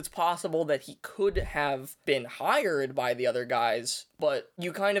suppose it's possible that he could have been hired by the other guys, but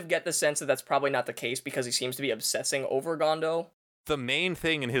you kind of get the sense that that's probably not the case because he seems to be obsessing over Gondo. The main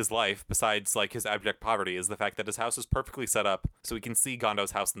thing in his life, besides, like, his abject poverty, is the fact that his house is perfectly set up so he can see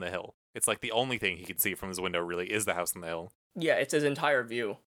Gondo's house in the hill. It's like the only thing he can see from his window, really, is the house in the hill. Yeah, it's his entire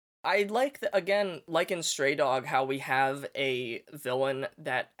view. I like, again, like in Stray Dog, how we have a villain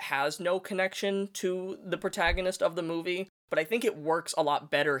that has no connection to the protagonist of the movie, but I think it works a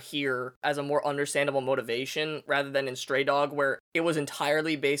lot better here as a more understandable motivation, rather than in Stray Dog, where it was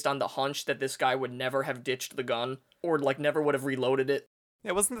entirely based on the hunch that this guy would never have ditched the gun, or, like, never would have reloaded it.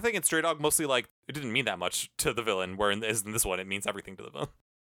 Yeah, wasn't the thing in Stray Dog mostly, like, it didn't mean that much to the villain, where in this one, it means everything to the villain?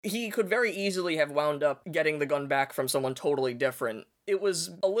 He could very easily have wound up getting the gun back from someone totally different. It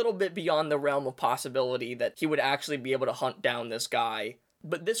was a little bit beyond the realm of possibility that he would actually be able to hunt down this guy.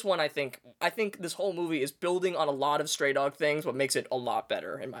 But this one, I think this whole movie is building on a lot of Stray Dog things, what makes it a lot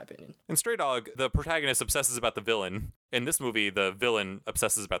better, in my opinion. In Stray Dog, the protagonist obsesses about the villain. In this movie, the villain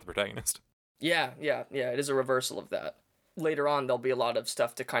obsesses about the protagonist. Yeah, it is a reversal of that. later on there'll be a lot of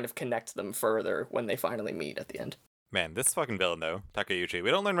stuff to kind of connect them further when they finally meet at the end. Man, this fucking villain, though, Takeuchi, we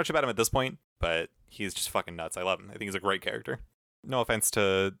don't learn much about him at this point, but he's just fucking nuts. I love him. I think he's a great character. No offense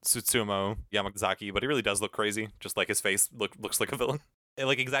to Tsutsumo Yamazaki, but he really does look crazy. Just like his face looks like a villain. And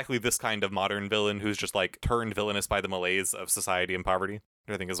like exactly this kind of modern villain who's just like turned villainous by the malaise of society and poverty,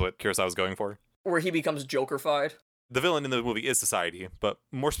 I think is what Kurosawa's going for. Where he becomes Joker-fied. The villain in the movie is society, but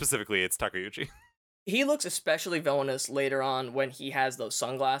more specifically, it's Takeuchi. He looks especially villainous later on when he has those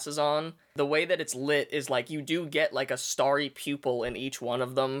sunglasses on. The way that it's lit is like you do get like a starry pupil in each one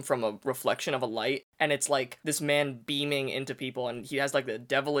of them from a reflection of a light. And it's like this man beaming into people and he has like the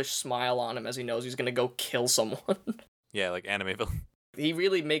devilish smile on him as he knows he's gonna go kill someone. Yeah, like anime villain. He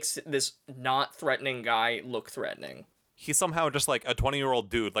really makes this not threatening guy look threatening. He's somehow just like a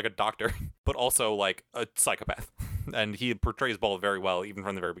 20-year-old dude, like a doctor, but also like a psychopath. And he portrays both very well, even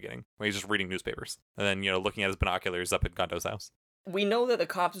from the very beginning, when he's just reading newspapers. And then, looking at his binoculars up at Gando's house. We know that the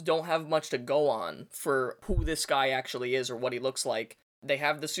cops don't have much to go on for who this guy actually is or what he looks like. They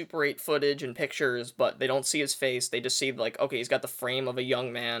have the Super 8 footage and pictures, but they don't see his face. They just see, like, okay, he's got the frame of a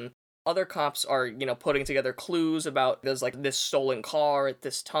young man. Other cops are, putting together clues about there's like this stolen car at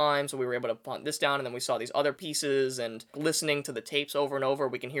this time, so we were able to punt this down, and then we saw these other pieces, and listening to the tapes over and over,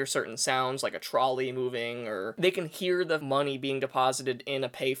 we can hear certain sounds like a trolley moving, or they can hear the money being deposited in a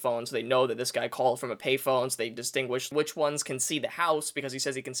payphone, so they know that this guy called from a payphone, so they distinguish which ones can see the house, because he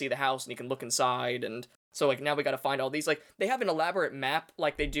says he can see the house and he can look inside, and so, like, now we gotta find all these, like, they have an elaborate map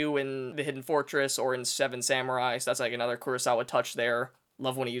like they do in The Hidden Fortress or in Seven Samurai, so that's like another Kurosawa touch there.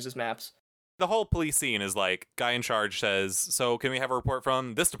 Love when he uses maps. The whole police scene is like, guy in charge says, so can we have a report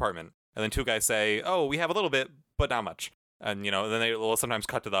from this department? And then two guys say, oh, we have a little bit, but not much. And, then they will sometimes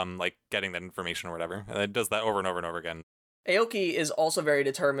cut to them, like, getting that information or whatever. And it does that over and over and over again. Aoki is also very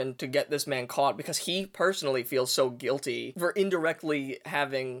determined to get this man caught because he personally feels so guilty for indirectly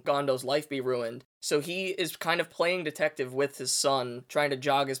having Gando's life be ruined. So he is kind of playing detective with his son, trying to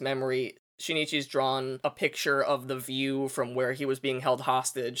jog his memory. Shinichi's drawn a picture of the view from where he was being held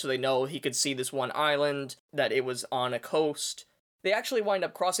hostage, so they know he could see this one island, that it was on a coast. They actually wind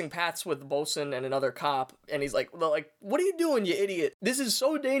up crossing paths with Bosun and another cop, and he's like, what are you doing, you idiot? This is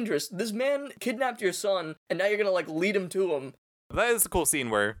so dangerous. This man kidnapped your son, and now you're gonna, lead him to him. That is a cool scene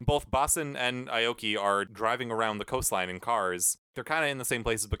where both Bosun and Aoki are driving around the coastline in cars. They're kind of in the same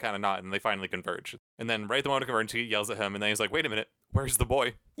places, but kind of not, and they finally converge. And then right at the moment of convergence, he yells at him, and then he's like, wait a minute, where's the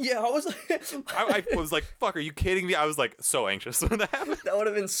boy? Yeah, I was like... I was like, fuck, are you kidding me? I was like, so anxious when that happened. That would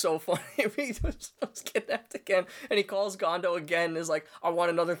have been so funny if he was kidnapped again, and he calls Gando again, and is like, I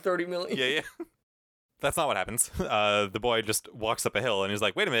want another 30 million. Yeah. That's not what happens. The boy just walks up a hill, and he's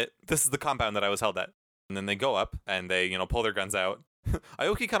like, wait a minute, this is the compound that I was held at. And then they go up, and they, pull their guns out.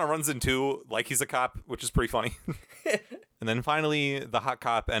 Aoki kind of runs in too, like he's a cop, which is pretty funny. And then finally, the hot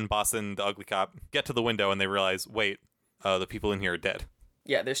cop and Bosun, the ugly cop, get to the window, and they realize, wait, the people in here are dead.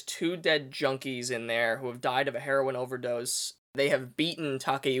 Yeah, there's 2 dead junkies in there who have died of a heroin overdose. They have beaten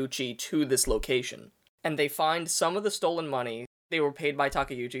Takeuchi to this location. And they find some of the stolen money. They were paid by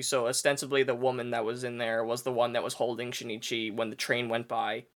Takeuchi, so ostensibly the woman that was in there was the one that was holding Shinichi when the train went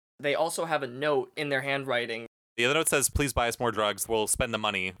by. They also have a note in their handwriting. The other note says, please buy us more drugs. We'll spend the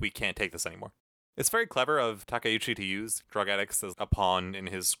money. We can't take this anymore. It's very clever of Takeuchi to use drug addicts as a pawn in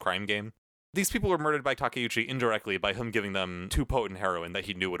his crime game. These people were murdered by Takeuchi indirectly by him giving them too potent heroin that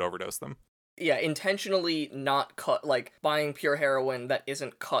he knew would overdose them. Yeah, intentionally not cut, buying pure heroin that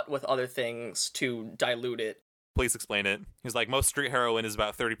isn't cut with other things to dilute it. Please explain it. He's like, most street heroin is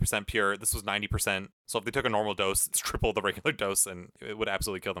about 30% pure. This was 90%. So if they took a normal dose, it's triple the regular dose, and it would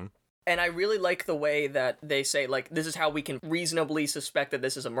absolutely kill them. And I really like the way that they say, this is how we can reasonably suspect that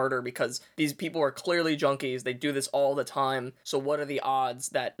this is a murder, because these people are clearly junkies. They do this all the time. So what are the odds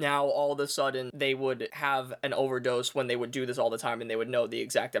that now all of a sudden they would have an overdose when they would do this all the time and they would know the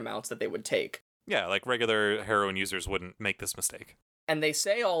exact amounts that they would take? Yeah, regular heroin users wouldn't make this mistake. And they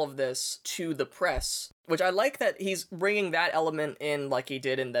say all of this to the press, which I like that he's bringing that element in like he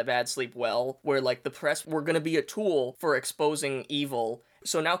did in The Bad Sleep Well, where the press were going to be a tool for exposing evil.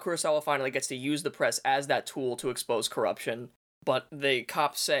 So now Kurosawa finally gets to use the press as that tool to expose corruption. But the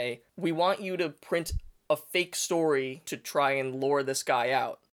cops say, we want you to print a fake story to try and lure this guy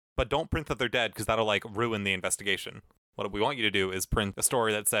out. But don't print that they're dead, because that'll ruin the investigation. What we want you to do is print a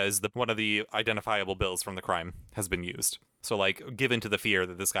story that says that one of the identifiable bills from the crime has been used. So give in to the fear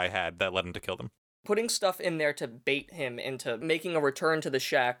that this guy had that led him to kill them. Putting stuff in there to bait him into making a return to the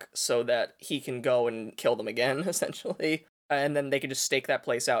shack so that he can go and kill them again, essentially. And then they can just stake that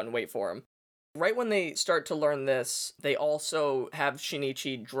place out and wait for him. Right when they start to learn this, they also have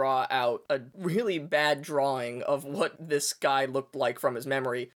Shinichi draw out a really bad drawing of what this guy looked like from his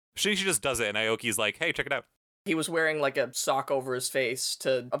memory. Shinichi just does it, and Aoki's like, hey, check it out. He was wearing like a sock over his face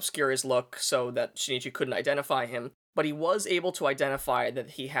to obscure his look so that Shinichi couldn't identify him, but he was able to identify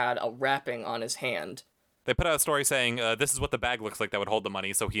that he had a wrapping on his hand. They put out a story saying, this is what the bag looks like that would hold the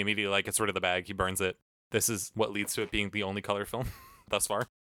money, so he immediately gets rid of the bag, he burns it. This is what leads to it being the only color film thus far.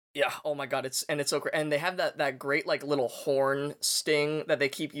 Yeah, oh my god, it's so great. And they have that great like little horn sting that they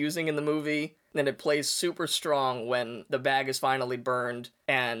keep using in the movie. And it plays super strong when the bag is finally burned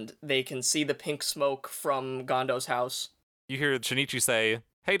and they can see the pink smoke from Gondo's house. You hear Shinichi say,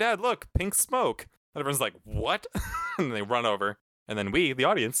 hey dad, look, pink smoke. And everyone's like, what? And they run over. And then we, the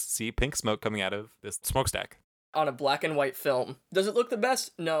audience, see pink smoke coming out of this smokestack. On a black and white film. Does it look the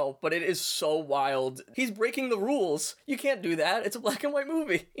best? No, but it is so wild. He's breaking the rules. You can't do that. It's a black and white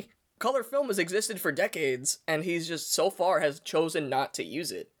movie. Color film has existed for decades, and he's just so far has chosen not to use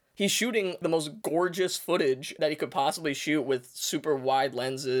it. He's shooting the most gorgeous footage that he could possibly shoot with super wide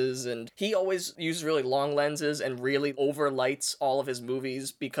lenses, and he always uses really long lenses and really overlights all of his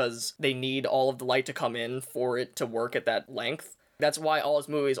movies because they need all of the light to come in for it to work at that length. That's why all his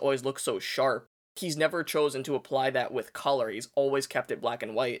movies always look so sharp. He's never chosen to apply that with color. He's always kept it black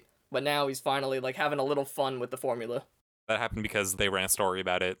and white. But now he's finally like having a little fun with the formula. That happened because they ran a story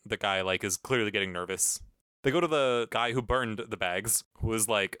about it. The guy like is clearly getting nervous. They go to the guy who burned the bags, who was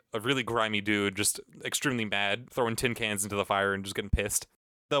like a really grimy dude, just extremely mad, throwing tin cans into the fire and just getting pissed.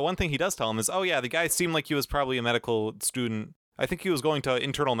 The one thing he does tell him is, oh yeah, the guy seemed like he was probably a medical student. I think he was going to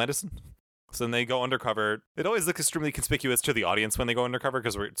internal medicine. So then they go undercover. It always looks extremely conspicuous to the audience when they go undercover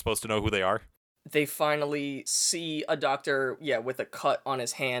because we're supposed to know who they are. They finally see a doctor, with a cut on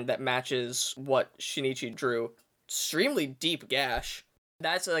his hand that matches what Shinichi drew. Extremely deep gash.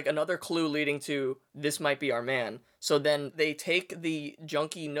 That's like another clue leading to this might be our man. So then they take the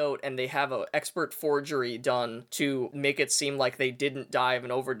junky note and they have an expert forgery done to make it seem like they didn't die of an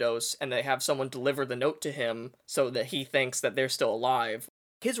overdose, and they have someone deliver the note to him so that he thinks that they're still alive.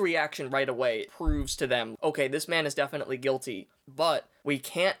 His reaction right away proves to them, okay, this man is definitely guilty, but we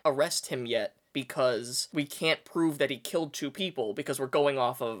can't arrest him yet because we can't prove that he killed two people because we're going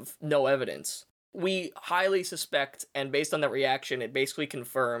off of no evidence. We highly suspect, and based on that reaction, it basically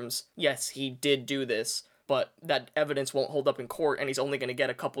confirms, yes, he did do this, but that evidence won't hold up in court, and he's only going to get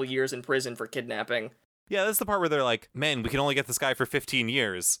a couple years in prison for kidnapping. Yeah, that's the part where they're like, man, we can only get this guy for 15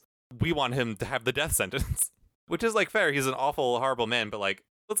 years. We want him to have the death sentence. Which is, like, fair. He's an awful, horrible man, but, like,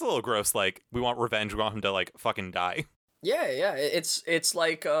 that's a little gross. Like, we want revenge. We want him to, like, fucking die. Yeah, it's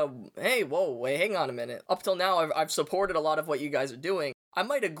like, hey, whoa, wait, hang on a minute. Up till now, I've supported a lot of what you guys are doing. I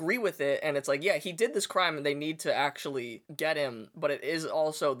might agree with it, and it's like, yeah, he did this crime, and they need to actually get him, but it is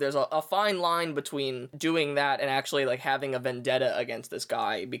also, there's a fine line between doing that and actually, like, having a vendetta against this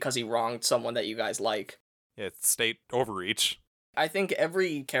guy because he wronged someone that you guys like. Yeah, it's state overreach. I think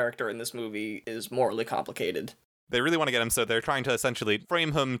every character in this movie is morally complicated. They really want to get him, so they're trying to essentially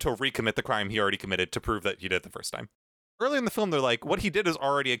frame him to recommit the crime he already committed to prove that he did it the first time. Early in the film, they're like, what he did is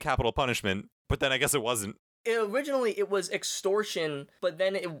already a capital punishment, but then I guess it wasn't. Originally, it was extortion, but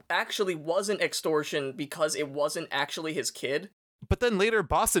then it actually wasn't extortion because it wasn't actually his kid. But then later,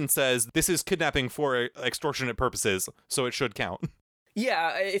 Boston says this is kidnapping for extortionate purposes, so it should count.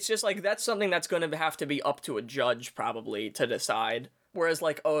 Yeah, it's just like, that's something that's going to have to be up to a judge, probably, to decide. Whereas,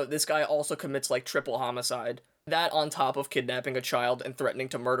 like, oh, this guy also commits, like, triple homicide. That on top of kidnapping a child and threatening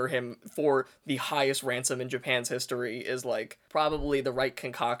to murder him for the highest ransom in Japan's history is, like, probably the right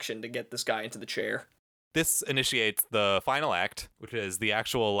concoction to get this guy into the chair. This initiates the final act, which is the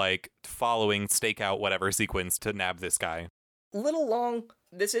actual, like, following stakeout whatever sequence to nab this guy. Little long.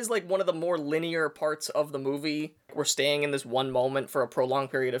 This is, like, one of the more linear parts of the movie. We're staying in this one moment for a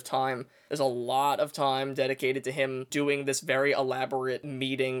prolonged period of time. There's a lot of time dedicated to him doing this very elaborate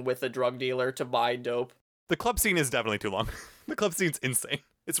meeting with a drug dealer to buy dope. The club scene is definitely too long. The club scene's insane.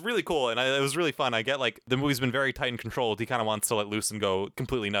 It's really cool, and it was really fun. I get, like, the movie's been very tight and controlled. He kind of wants to let loose and go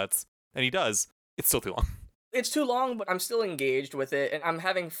completely nuts. And he does. It's still too long. It's too long, but I'm still engaged with it, and I'm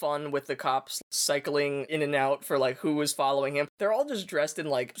having fun with the cops cycling in and out for, like, who is following him. They're all just dressed in,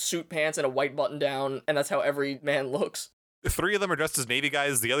 like, suit pants and a white button-down, and that's how every man looks. 3 of them are dressed as Navy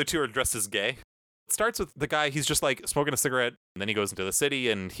guys. The other 2 are dressed as gay. It starts with the guy, he's just, like, smoking a cigarette, and then he goes into the city,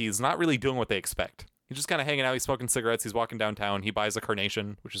 and he's not really doing what they expect. He's just kind of hanging out, he's smoking cigarettes, he's walking downtown, he buys a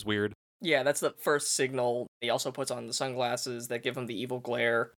carnation, which is weird. Yeah, that's the first signal. He also puts on the sunglasses that give him the evil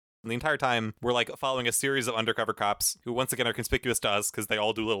glare. And the entire time, we're, like, following a series of undercover cops who, once again, are conspicuous to us because they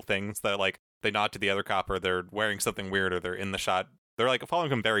all do little things that, like, they nod to the other cop or they're wearing something weird or they're in the shot. They're like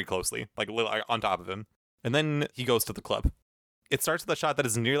following him very closely, like on top of him. And then he goes to the club. It starts with a shot that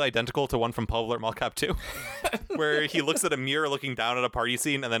is nearly identical to one from Paul Blart Mall Cop 2, where he looks at a mirror looking down at a party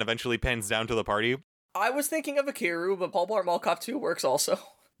scene and then eventually pans down to the party. I was thinking of Akiru, but Paul Blart Mall Cop 2 works also.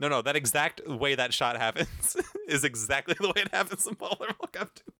 No, that exact way that shot happens is exactly the way it happens in Paul Blart Mall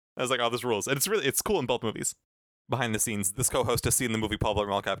Cop 2. I was like, oh, this rules. And it's cool in both movies. Behind the scenes, this co-host has seen the movie Paul Blart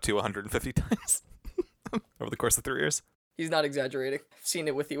Mall Cop 2 150 times over the course of 3 years. He's not exaggerating. I've seen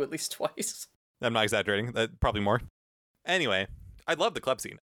it with you at least twice. I'm not exaggerating. Probably more. Anyway, I love the club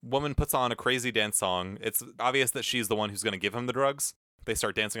scene. Woman puts on a crazy dance song. It's obvious that she's the one who's going to give him the drugs. They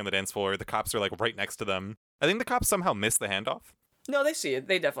start dancing on the dance floor. The cops are like right next to them. I think the cops somehow miss the handoff. No, they see it.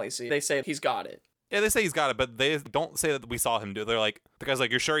 They definitely see it. They say he's got it. Yeah, they say he's got it, but they don't say that we saw him do it. They're like, the guy's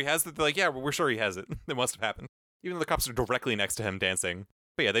like, you're sure he has it? They're like, yeah, we're sure he has it. It must have happened. Even though the cops are directly next to him dancing.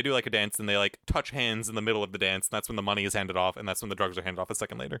 But yeah, they do like a dance and they like touch hands in the middle of the dance. And that's when the money is handed off. And that's when the drugs are handed off a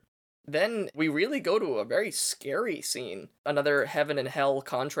second later. Then we really go to a very scary scene. Another heaven and hell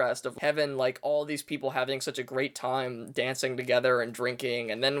contrast of heaven, like all these people having such a great time dancing together and drinking.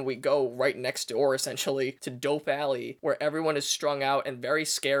 And then we go right next door, essentially, to Dope Alley, where everyone is strung out and very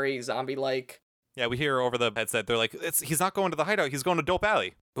scary, zombie-like. Yeah, we hear over the headset, they're like, he's not going to the hideout, he's going to Dope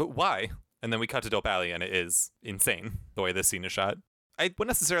Alley. But why? And then we cut to Dope Alley, and it is insane, the way this scene is shot. I wouldn't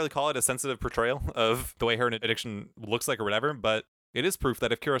necessarily call it a sensitive portrayal of the way her addiction looks like or whatever, but it is proof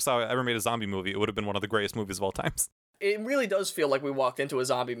that if Kurosawa ever made a zombie movie, it would have been one of the greatest movies of all times. It really does feel like we walked into a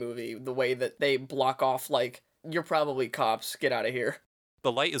zombie movie, the way that they block off, like, you're probably cops, get out of here.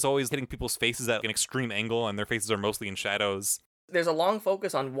 The light is always hitting people's faces at an extreme angle, and their faces are mostly in shadows. There's a long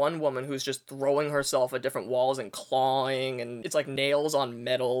focus on one woman who's just throwing herself at different walls and clawing, and it's like nails on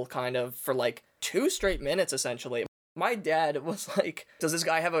metal, kind of, for like 2 straight minutes, essentially. My dad was like, does this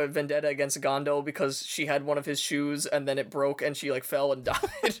guy have a vendetta against Gondo because she had one of his shoes and then it broke and she like fell and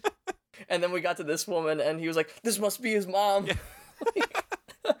died? And then we got to this woman and he was like, this must be his mom. Yeah.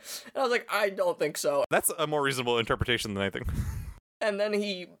 And I was like, I don't think so. That's a more reasonable interpretation than I think. And then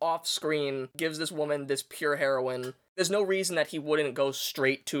he, off screen, gives this woman this pure heroin. There's no reason that he wouldn't go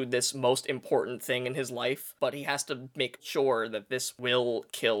straight to this most important thing in his life, but he has to make sure that this will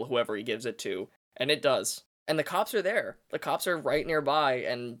kill whoever he gives it to. And it does. And the cops are there. The cops are right nearby,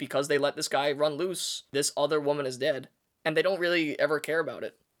 and because they let this guy run loose, this other woman is dead. And they don't really ever care about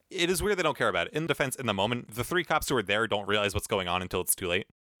it. It is weird they don't care about it. In defense, in the moment, the 3 cops who are there don't realize what's going on until it's too late.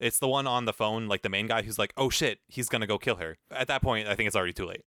 It's the one on the phone, like the main guy, who's like, oh shit, he's gonna go kill her. At that point, I think it's already too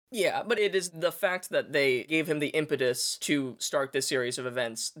late. Yeah, but it is the fact that they gave him the impetus to start this series of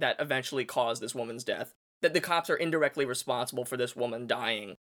events that eventually caused this woman's death. That the cops are indirectly responsible for this woman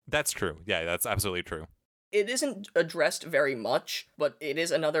dying. That's true. Yeah, that's absolutely true. It isn't addressed very much, but it is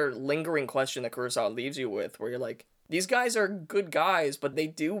another lingering question that Kurosawa leaves you with, where you're like, these guys are good guys, but they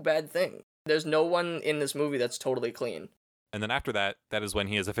do bad things. There's no one in this movie that's totally clean. And then after that, that is when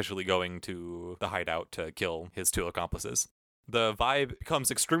he is officially going to the hideout to kill his 2 accomplices. The vibe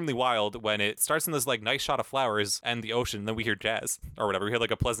becomes extremely wild when it starts in this like nice shot of flowers and the ocean, and then we hear jazz or whatever. We hear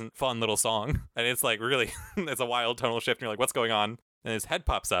like a pleasant, fun little song, and it's like really, it's a wild tonal shift, and you're like, what's going on? And his head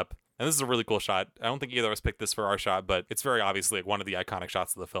pops up. And this is a really cool shot. I don't think either of us picked this for our shot, but it's very obviously like one of the iconic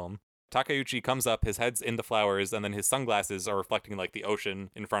shots of the film. Takeuchi comes up, his head's in the flowers, and then his sunglasses are reflecting like the ocean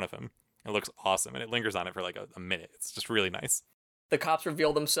in front of him. It looks awesome, and it lingers on it for like a minute. It's just really nice. The cops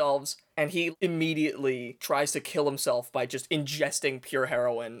reveal themselves, and he immediately tries to kill himself by just ingesting pure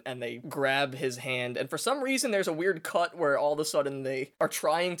heroin, and they grab his hand. And for some reason, there's a weird cut where all of a sudden they are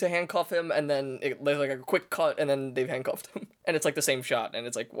trying to handcuff him, and then there's like a quick cut, and then they've handcuffed him. And it's like the same shot, and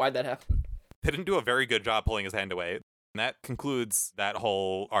it's like, why'd that happen? They didn't do a very good job pulling his hand away. And that concludes that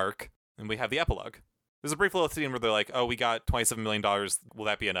whole arc, and we have the epilogue. There's a brief little scene where they're like, oh, we got $27 million, will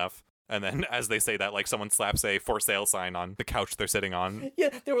that be enough? And then as they say that, like someone slaps a for sale sign on the couch they're sitting on.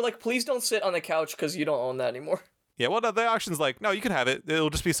 Yeah, they were like, please don't sit on the couch because you don't own that anymore. Yeah, well, the auction's like, no, you can have it. It'll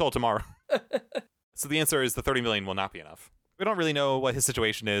just be sold tomorrow. So the answer is the $30 million will not be enough. We don't really know what his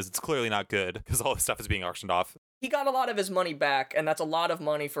situation is. It's clearly not good because all his stuff is being auctioned off. He got a lot of his money back, and that's a lot of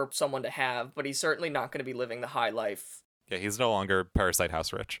money for someone to have, but he's certainly not going to be living the high life. Yeah, he's no longer Parasite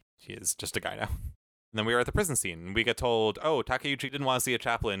House rich. He is just a guy now. And then we are at the prison scene, and we get told, oh, Takeuchi didn't want to see a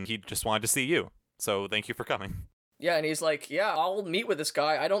chaplain. He just wanted to see you. So thank you for coming. Yeah, and he's like, yeah, I'll meet with this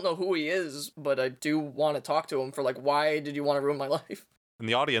guy. I don't know who he is, but I do want to talk to him for, like, why did you want to ruin my life? And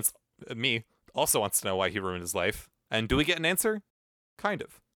the audience, me, also wants to know why he ruined his life. And do we get an answer? Kind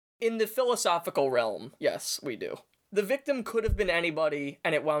of. In the philosophical realm, yes, we do. The victim could have been anybody,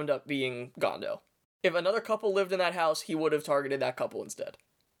 and it wound up being Gondo. If another couple lived in that house, he would have targeted that couple instead.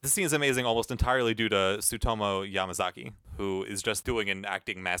 This scene is amazing almost entirely due to Tsutomu Yamazaki, who is just doing an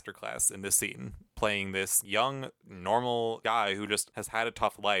acting masterclass in this scene, playing this young, normal guy who just has had a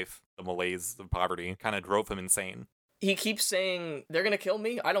tough life. The malaise of poverty kind of drove him insane. He keeps saying, they're gonna kill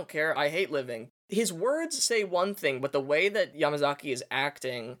me? I don't care. I hate living. His words say one thing, but the way that Yamazaki is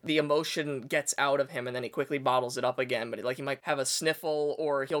acting, the emotion gets out of him and then he quickly bottles it up again. But like he might have a sniffle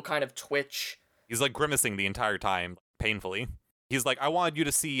or he'll kind of twitch. He's like grimacing the entire time, painfully. He's like, I wanted you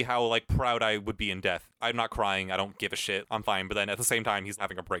to see how like proud I would be in death. I'm not crying. I don't give a shit. I'm fine. But then at the same time, he's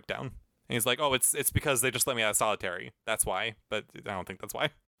having a breakdown. And he's like, oh, it's because they just let me out of solitary. That's why. But I don't think that's why.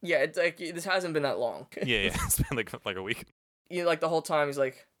 Yeah, it's like, this hasn't been that long. Yeah. It's been like a week. You know, like the whole time he's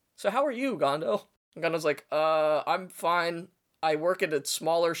like, so how are you, Gondo? And Gondo's like, I'm fine. I work at a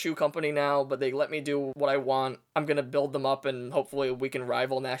smaller shoe company now, but they let me do what I want. I'm gonna build them up and hopefully we can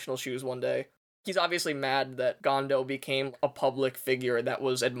rival National Shoes one day. He's obviously mad that Gondo became a public figure that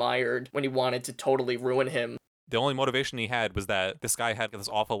was admired when he wanted to totally ruin him. The only motivation he had was that this guy had this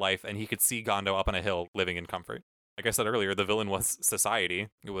awful life and he could see Gondo up on a hill living in comfort. Like I said earlier, the villain was society.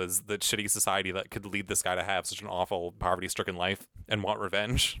 It was the shitty society that could lead this guy to have such an awful, poverty-stricken life and want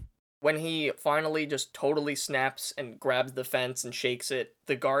revenge. When he finally just totally snaps and grabs the fence and shakes it,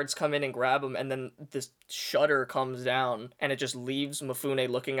 the guards come in and grab him, and then this shutter comes down, and it just leaves Mifune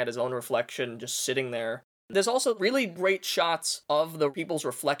looking at his own reflection, just sitting there. There's also really great shots of the people's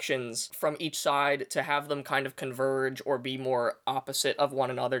reflections from each side to have them kind of converge or be more opposite of one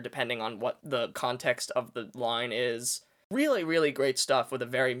another, depending on what the context of the line is. Really, really great stuff with a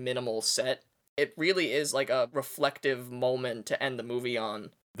very minimal set. It really is like a reflective moment to end the movie on.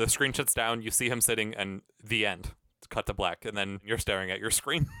 The screen shuts down, you see him sitting, and the end. Cut to black, and then you're staring at your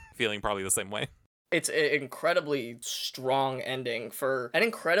screen, feeling probably the same way. It's an incredibly strong ending for an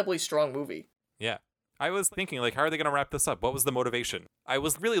incredibly strong movie. Yeah. I was thinking, like, how are they going to wrap this up? What was the motivation? I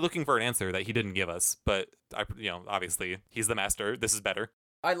was really looking for an answer that he didn't give us, but, obviously, he's the master. This is better.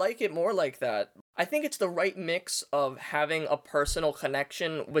 I like it more like that. I think it's the right mix of having a personal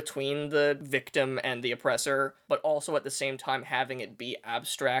connection between the victim and the oppressor, but also at the same time having it be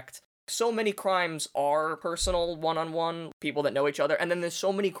abstract. So many crimes are personal, one-on-one, people that know each other, and then there's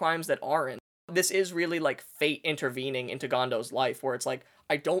so many crimes that aren't. This is really like fate intervening into Gondo's life, where it's like,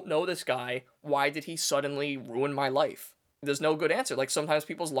 I don't know this guy, why did he suddenly ruin my life? There's no good answer. Like, sometimes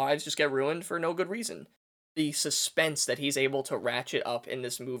people's lives just get ruined for no good reason. The suspense that he's able to ratchet up in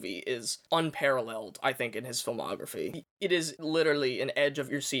this movie is unparalleled, I think, in his filmography. It is literally an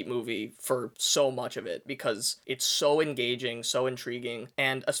edge-of-your-seat movie for so much of it, because it's so engaging, so intriguing,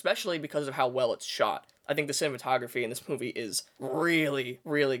 and especially because of how well it's shot. I think the cinematography in this movie is really,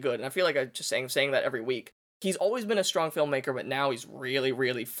 really good, and I feel like I'm just saying that every week. He's always been a strong filmmaker, but now he's really,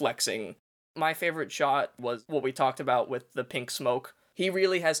 really flexing. My favorite shot was what we talked about with the pink smoke. He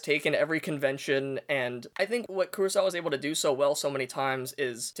really has taken every convention, and I think what Kurosawa is able to do so well so many times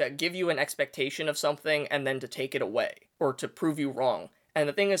is to give you an expectation of something and then to take it away, or to prove you wrong. And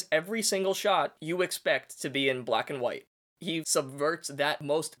the thing is, every single shot you expect to be in black and white. He subverts that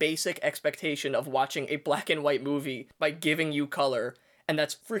most basic expectation of watching a black and white movie by giving you color, and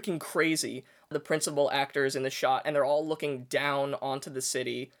that's freaking crazy. The principal actors in the shot, and they're all looking down onto the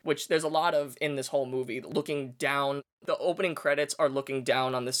city, which there's a lot of in this whole movie, looking down. The opening credits are looking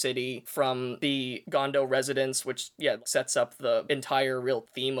down on the city from the Gondo residence, which, sets up the entire real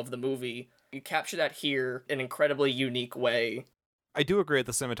theme of the movie. You capture that here in an incredibly unique way. I do agree that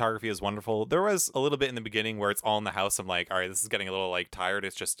the cinematography is wonderful. There was a little bit in the beginning where it's all in the house. I'm like, all right, this is getting a little, tired.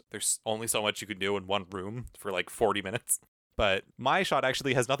 It's just, there's only so much you can do in one room for, 40 minutes. But my shot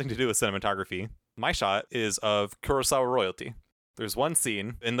actually has nothing to do with cinematography. My shot is of Kurosawa royalty. There's one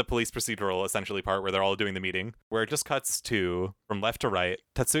scene in the police procedural, essentially, part where they're all doing the meeting, where it just cuts to, from left to right,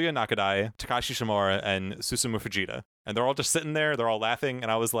 Tatsuya Nakadai, Takashi Shimura, and Susumu Fujita. And they're all just sitting there, they're all laughing,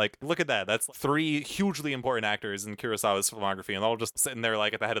 and I was like, look at that. That's 3 hugely important actors in Kurosawa's filmography, and they're all just sitting there,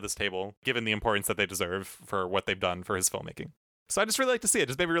 at the head of this table, given the importance that they deserve for what they've done for his filmmaking. So I just really like to see it. It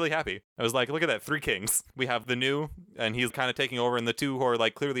just made me really happy. I was like, look at that, 3 kings. We have the new, and he's kind of taking over, and the 2 who are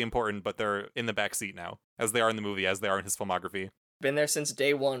clearly important, but they're in the back seat now, as they are in the movie, as they are in his filmography. Been there since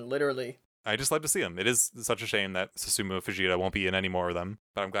day one, literally. I just love to see him. It is such a shame that Susumu Fujita won't be in any more of them,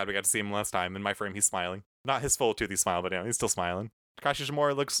 but I'm glad we got to see him last time. In my frame, he's smiling. Not his full toothy smile, but he's still smiling. Takashi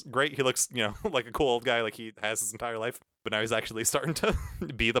Shimura looks great. He looks, like a cool old guy, like he has his entire life, but now he's actually starting to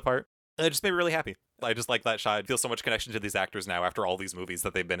be the part. It just made me really happy. I just like that shot. I feel so much connection to these actors now after all these movies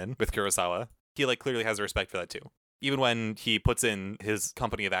that they've been in with Kurosawa. He clearly has a respect for that too. Even when he puts in his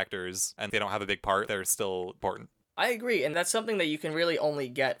company of actors and they don't have a big part, they're still important. I agree, and that's something that you can really only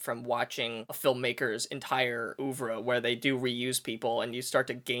get from watching a filmmaker's entire oeuvre, where they do reuse people and you start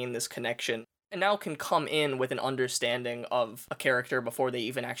to gain this connection. and now can come in with an understanding of a character before they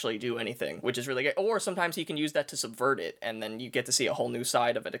even actually do anything, which is really good. Or sometimes he can use that to subvert it, and then you get to see a whole new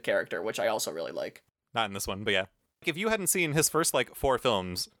side of it, a character, which I also really like. Not in this one, but yeah. If you hadn't seen his first, 4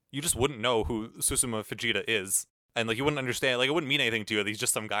 films, you just wouldn't know who Susumu Fujita is. And, you wouldn't understand, it wouldn't mean anything to you that he's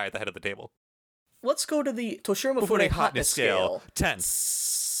just some guy at the head of the table. Let's go to the Toshiro Mifune hotness scale. 10.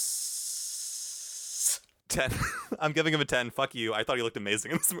 10. I'm giving him a 10. Fuck you. I thought he looked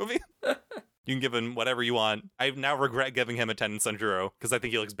amazing in this movie. You can give him whatever you want. I now regret giving him a 10 in Sanjuro, because I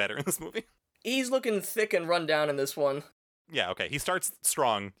think he looks better in this movie. He's looking thick and run down in this one. Yeah, okay. He starts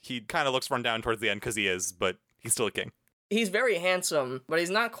strong. He kind of looks run down towards the end because he is, but he's still a king. He's very handsome, but he's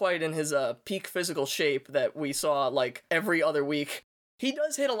not quite in his peak physical shape that we saw, every other week. He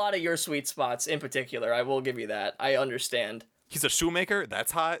does hit a lot of your sweet spots in particular, I will give you that. I understand. He's a shoemaker?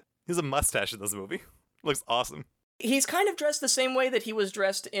 That's hot. He has a mustache in this movie. Looks awesome. He's kind of dressed the same way that he was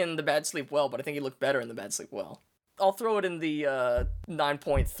dressed in The Bad Sleep Well, but I think he looked better in The Bad Sleep Well. I'll throw it in the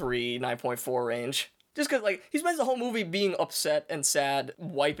 9.3, 9.4 range. Just because, he spends the whole movie being upset and sad,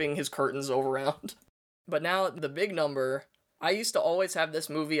 wiping his curtains around. But now, the big number, I used to always have this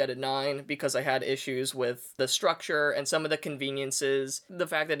movie at a 9 because I had issues with the structure and some of the conveniences. The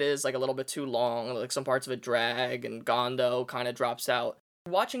fact that it is, a little bit too long, some parts of it drag, and Gondo kind of drops out.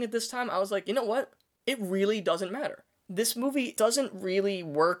 Watching it this time, I was like, you know what? It really doesn't matter. This movie doesn't really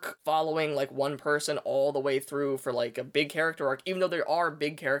work following, one person all the way through for, a big character arc. Even though there are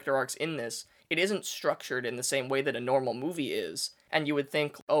big character arcs in this, it isn't structured in the same way that a normal movie is. And you would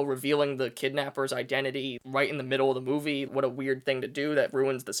think, revealing the kidnapper's identity right in the middle of the movie, what a weird thing to do that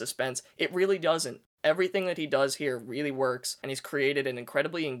ruins the suspense. It really doesn't. Everything that he does here really works, and he's created an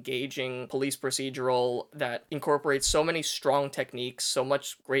incredibly engaging police procedural that incorporates so many strong techniques, so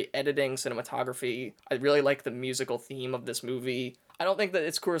much great editing, cinematography. I really like the musical theme of this movie. I don't think that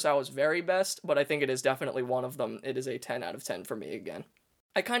it's Kurosawa's very best, but I think it is definitely one of them. It is a 10 out of 10 for me again.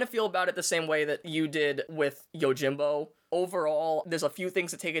 I kind of feel about it the same way that you did with Yojimbo. Overall, there's a few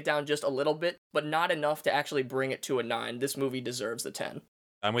things that take it down just a little bit, but not enough to actually bring it to a 9. This movie deserves the 10.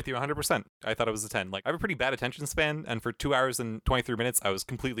 I'm with you 100%. I thought it was a 10. I have a pretty bad attention span, and for 2 hours and 23 minutes, I was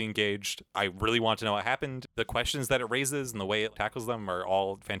completely engaged. I really want to know what happened. The questions that it raises and the way it tackles them are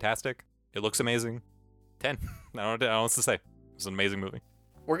all fantastic. It looks amazing. 10. I don't know what else to say. It's an amazing movie.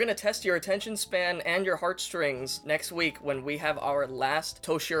 We're going to test your attention span and your heartstrings next week when we have our last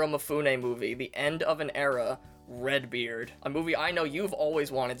Toshiro Mifune movie, The End of an Era, Redbeard, a movie I know you've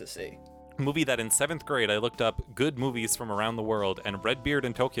always wanted to see. A movie that in 7th grade I looked up good movies from around the world, and Redbeard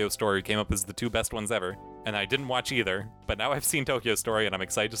and Tokyo Story came up as the 2 best ones ever. And I didn't watch either, but now I've seen Tokyo Story and I'm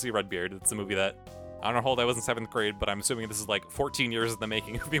excited to see Redbeard. It's a movie that, I don't know how old I was in 7th grade, but I'm assuming this is 14 years in the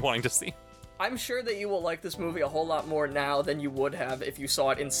making of me wanting to see. I'm sure that you will like this movie a whole lot more now than you would have if you saw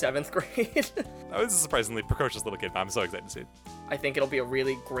it in 7th grade. I was a surprisingly precocious little kid, but I'm so excited to see it. I think it'll be a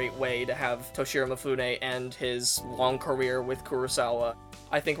really great way to have Toshiro Mifune end his long career with Kurosawa.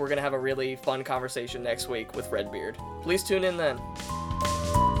 I think we're going to have a really fun conversation next week with Redbeard. Please tune in then.